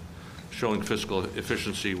showing fiscal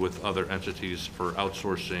efficiency with other entities for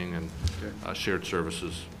outsourcing and shared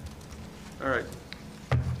services. All right.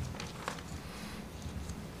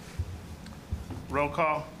 Roll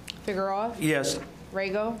call? Figueroa, Yes.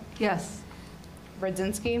 Rego, Yes.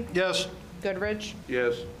 Radzinski, Yes. Goodrich,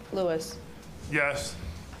 Yes. Lewis. Yes.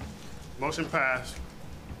 Motion passed.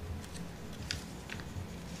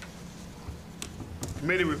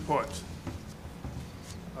 Committee reports.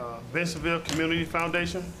 Bensenville Community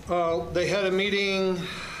Foundation? They had a meeting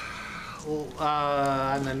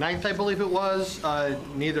on the 9th, I believe it was.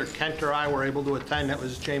 Neither Kent or I were able to attend. That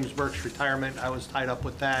was James Burke's retirement. I was tied up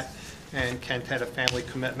with that, and Kent had a family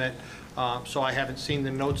commitment. So I haven't seen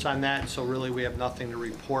the notes on that, so really we have nothing to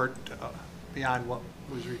report beyond what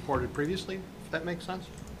was reported previously, if that makes sense.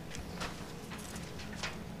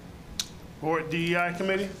 Board DEI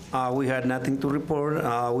Committee? We had nothing to report.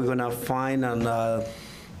 We're gonna find on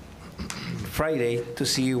Friday to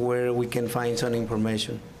see where we can find some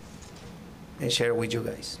information and share with you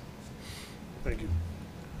guys. Thank you.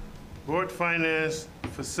 Board Finance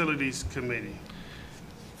Facilities Committee.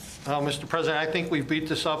 Mr. President, I think we've beat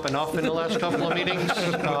this up enough in the last couple of meetings.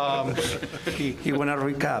 You want to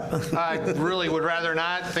recap? I really would rather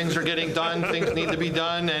not. Things are getting done, things need to be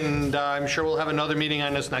done, and I'm sure we'll have another meeting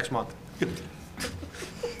on this next month.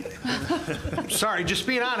 Sorry, just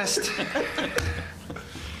being honest.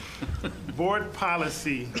 Board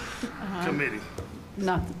Policy Committee.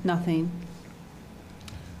 Nothing.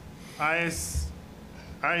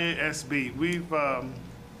 IASB, we've,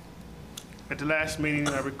 at the last meeting,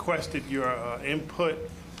 I requested your input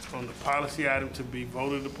on the policy item to be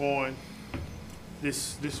voted upon.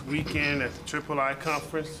 this weekend at the Triple I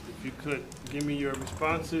Conference. If you could give me your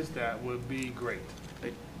responses, that would be great.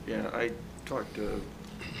 I talked to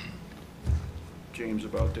James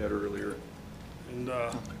about that earlier. And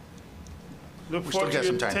look We still forward got to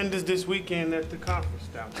some your time. attendance this weekend at the conference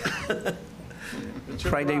down there. The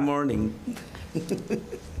Triple Friday I. morning.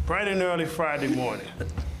 Bright and early Friday morning.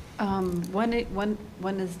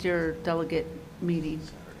 When is your delegate meeting?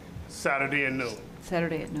 Saturday at noon.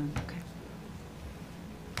 Saturday at noon, okay.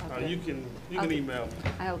 You can I'll- email me.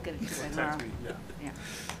 I'll get it to you Text tomorrow. me, yeah. Yeah.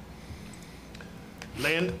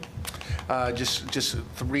 Land? Just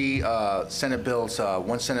three Senate bills,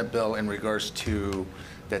 one Senate bill in regards to,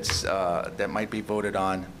 that might be voted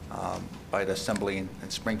on by the Assembly in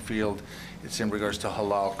Springfield. It's in regards to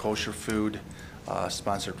halal kosher food,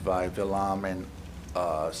 sponsored by Villam and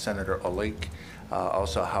Senator Olik.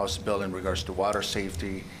 Also a House bill in regards to water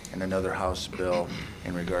safety, and another House bill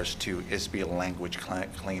in regards to ISBE language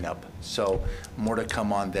cleanup. So more to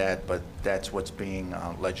come on that, but that's what's being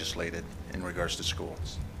legislated in regards to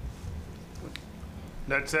schools.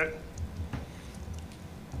 That's it?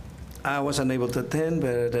 I wasn't able to attend,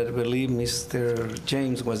 but I believe Mr.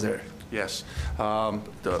 James was there. Yes.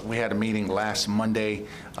 We had a meeting last Monday.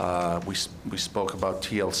 We spoke about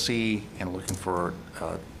TLC and looking for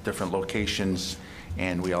different locations,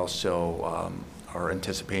 and we also are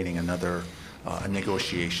anticipating another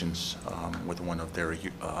negotiations with one of their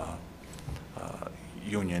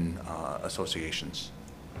union associations.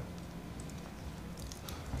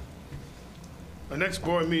 Our next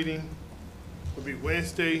board meeting will be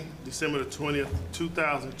Wednesday, December the 20th,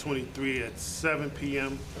 2023 at 7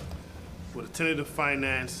 p.m. with a tentative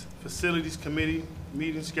Finance Facilities Committee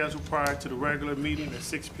meeting scheduled prior to the regular meeting at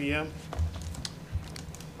 6 p.m.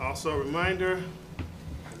 Also a reminder,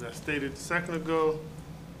 as I stated a second ago,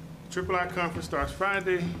 Triple I Conference starts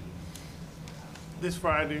Friday, this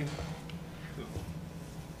Friday.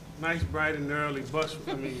 Nice, bright and early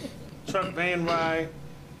truck van ride.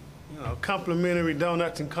 Complimentary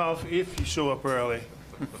donuts and coffee if you show up early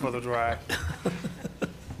for the drive.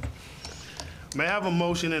 May I have a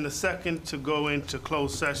motion and a second to go into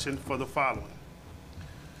closed session for the following?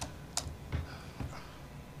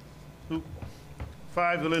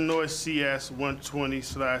 5 Illinois CS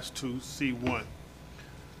 120/2C1.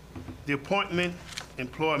 The appointment,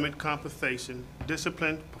 employment, compensation,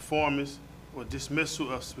 discipline, performance, or dismissal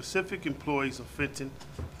of specific employees of Fenton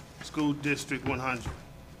School District 100.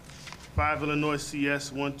 5 Illinois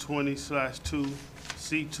CS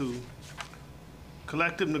 120/2C2,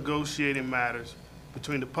 collective negotiating matters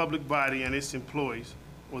between the public body and its employees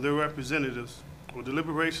or their representatives, or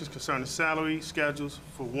deliberations concerning salary schedules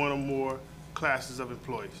for one or more classes of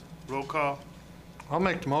employees. Roll call. I'll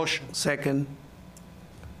make the motion. Second.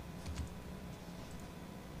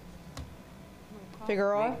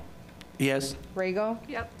 Figueroa? Yes. Rego?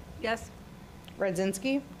 Yep, yes.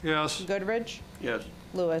 Radzinski? Yes. Goodrich? Yes.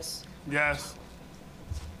 Lewis? Yes.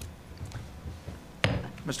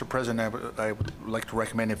 Mr. President, I would like to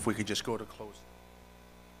recommend if we could just go to close.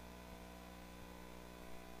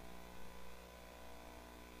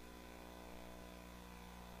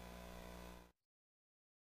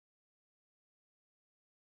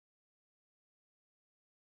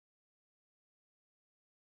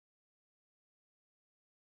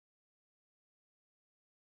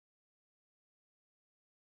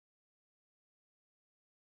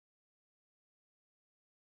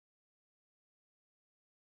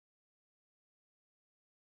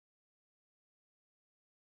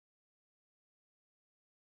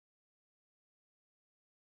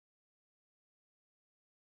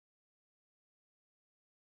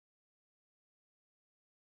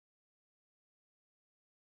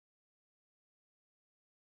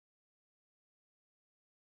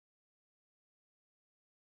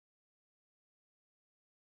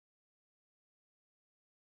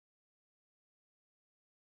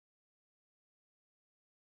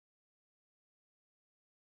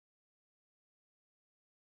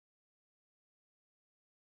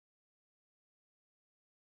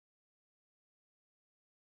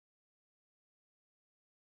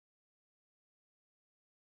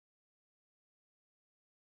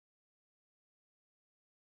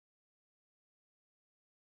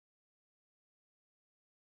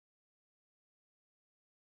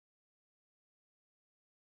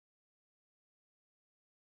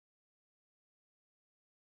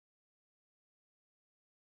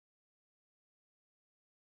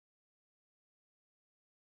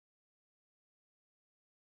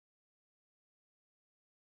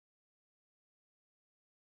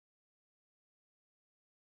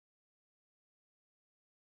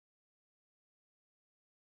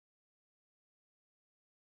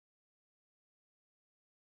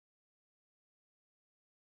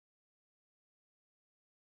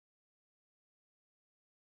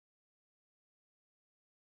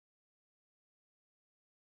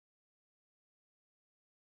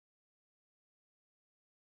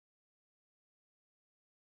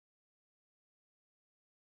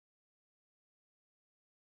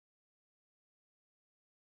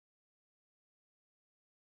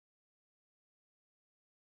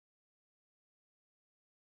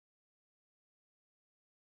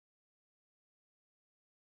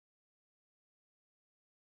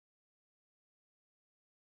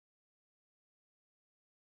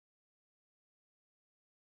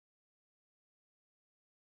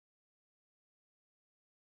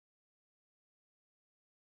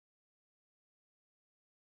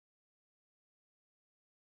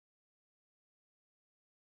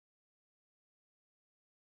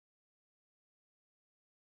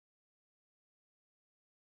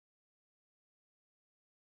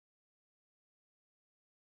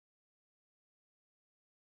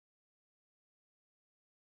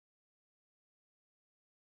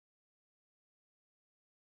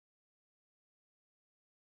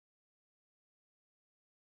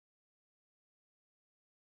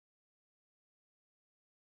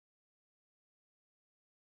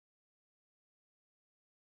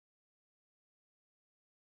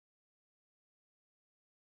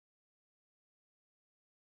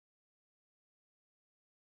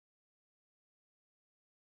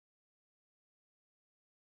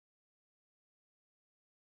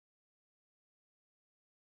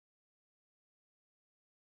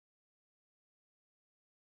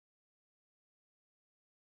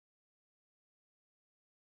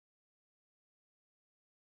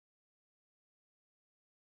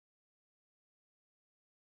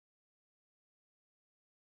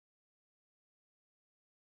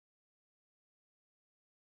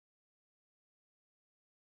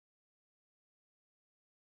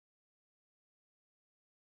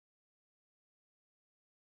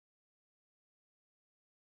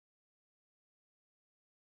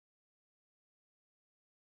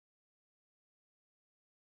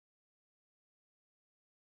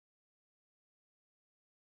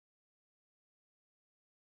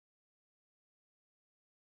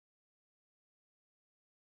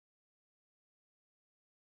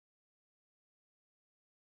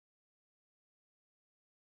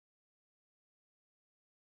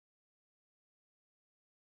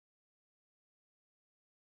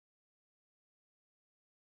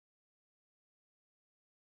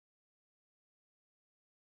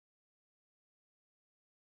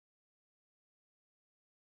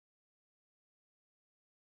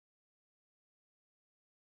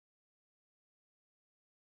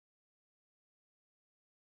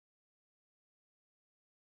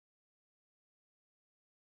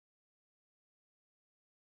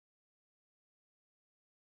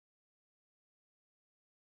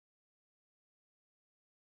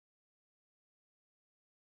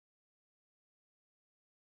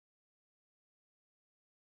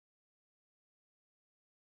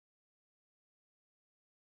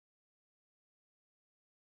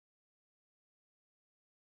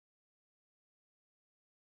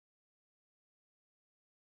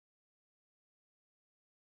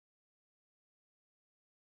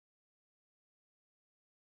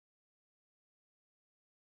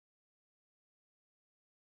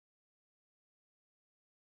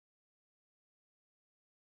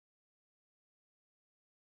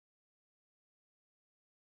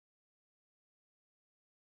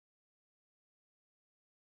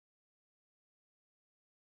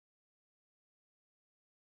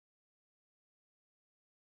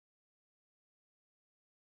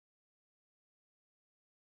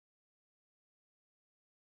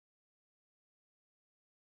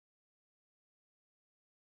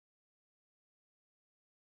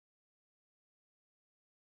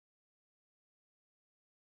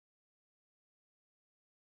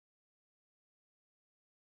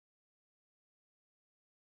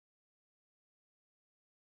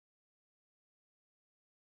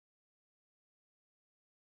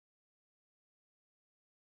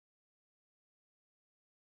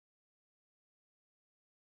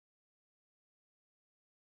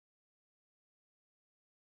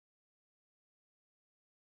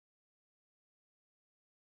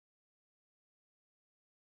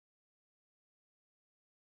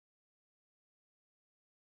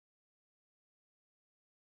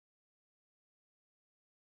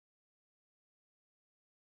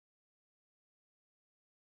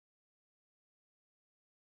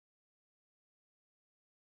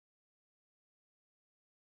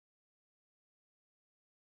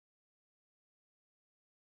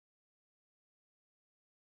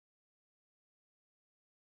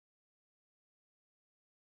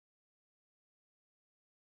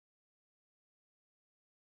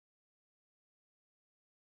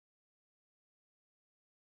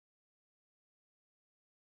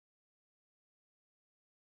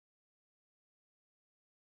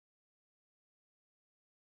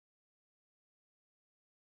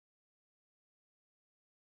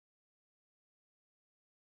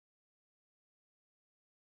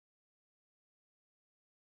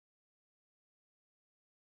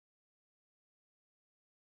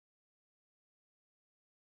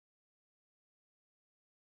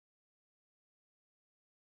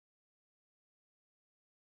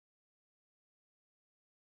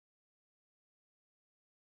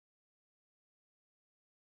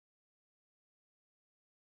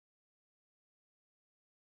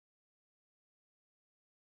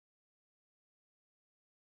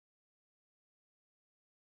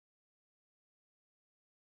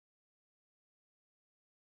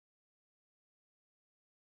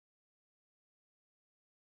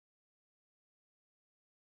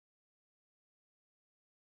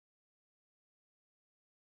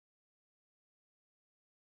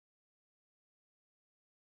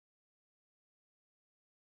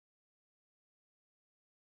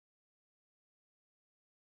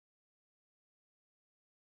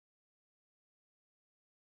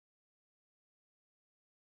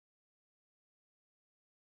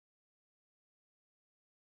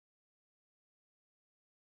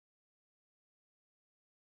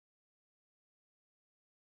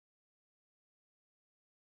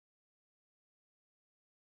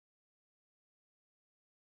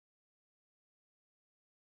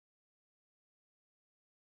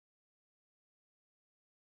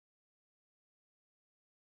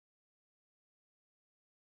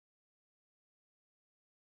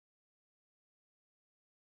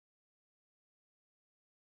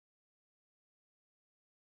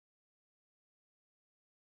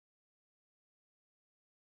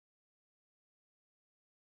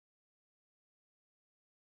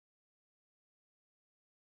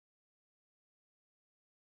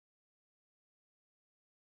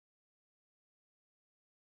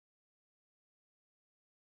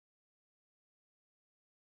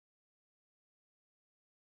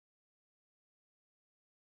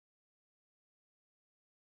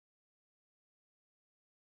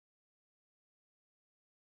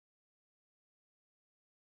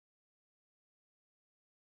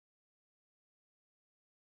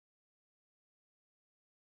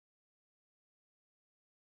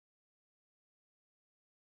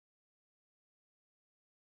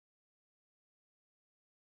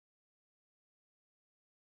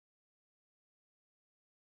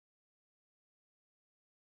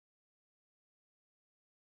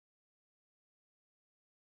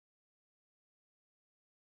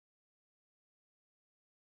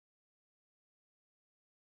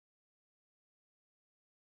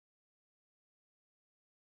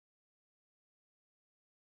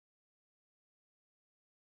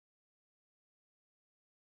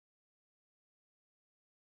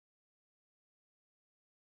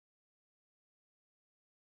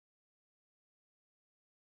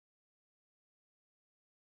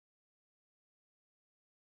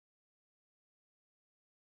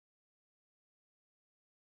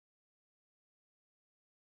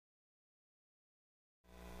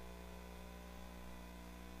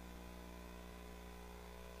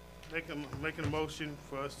 making a motion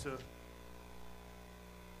for us to.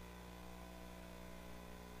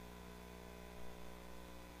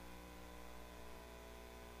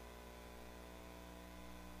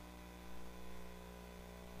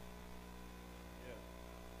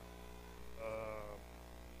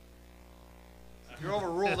 You're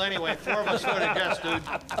overruled anyway. 4 of us voted yes, dude. You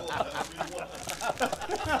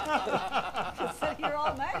can sit here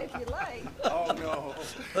all night if you like. Oh, no.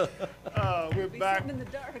 We're Be back. sitting in the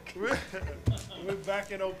dark. We're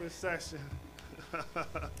back in open session.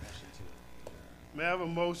 May I have a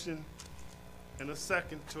motion and a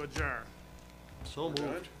second to adjourn? So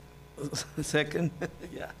moved. Second?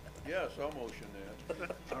 Yeah. Yes, I'll motion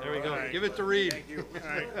that. There we go. Right. Give it to Reed. Thank you. All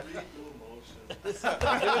right. Give it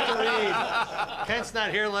to Reed. Kent's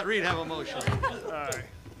not here. Let Reed have a motion. All right.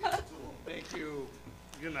 Thank you.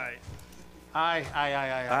 Good night. Aye.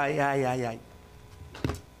 Aye.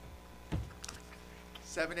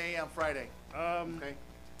 7 a.m. Friday. Okay.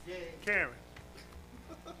 Karen.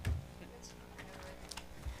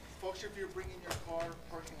 Folks, if you're bringing your car,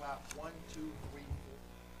 parking lot 1, 2, 3,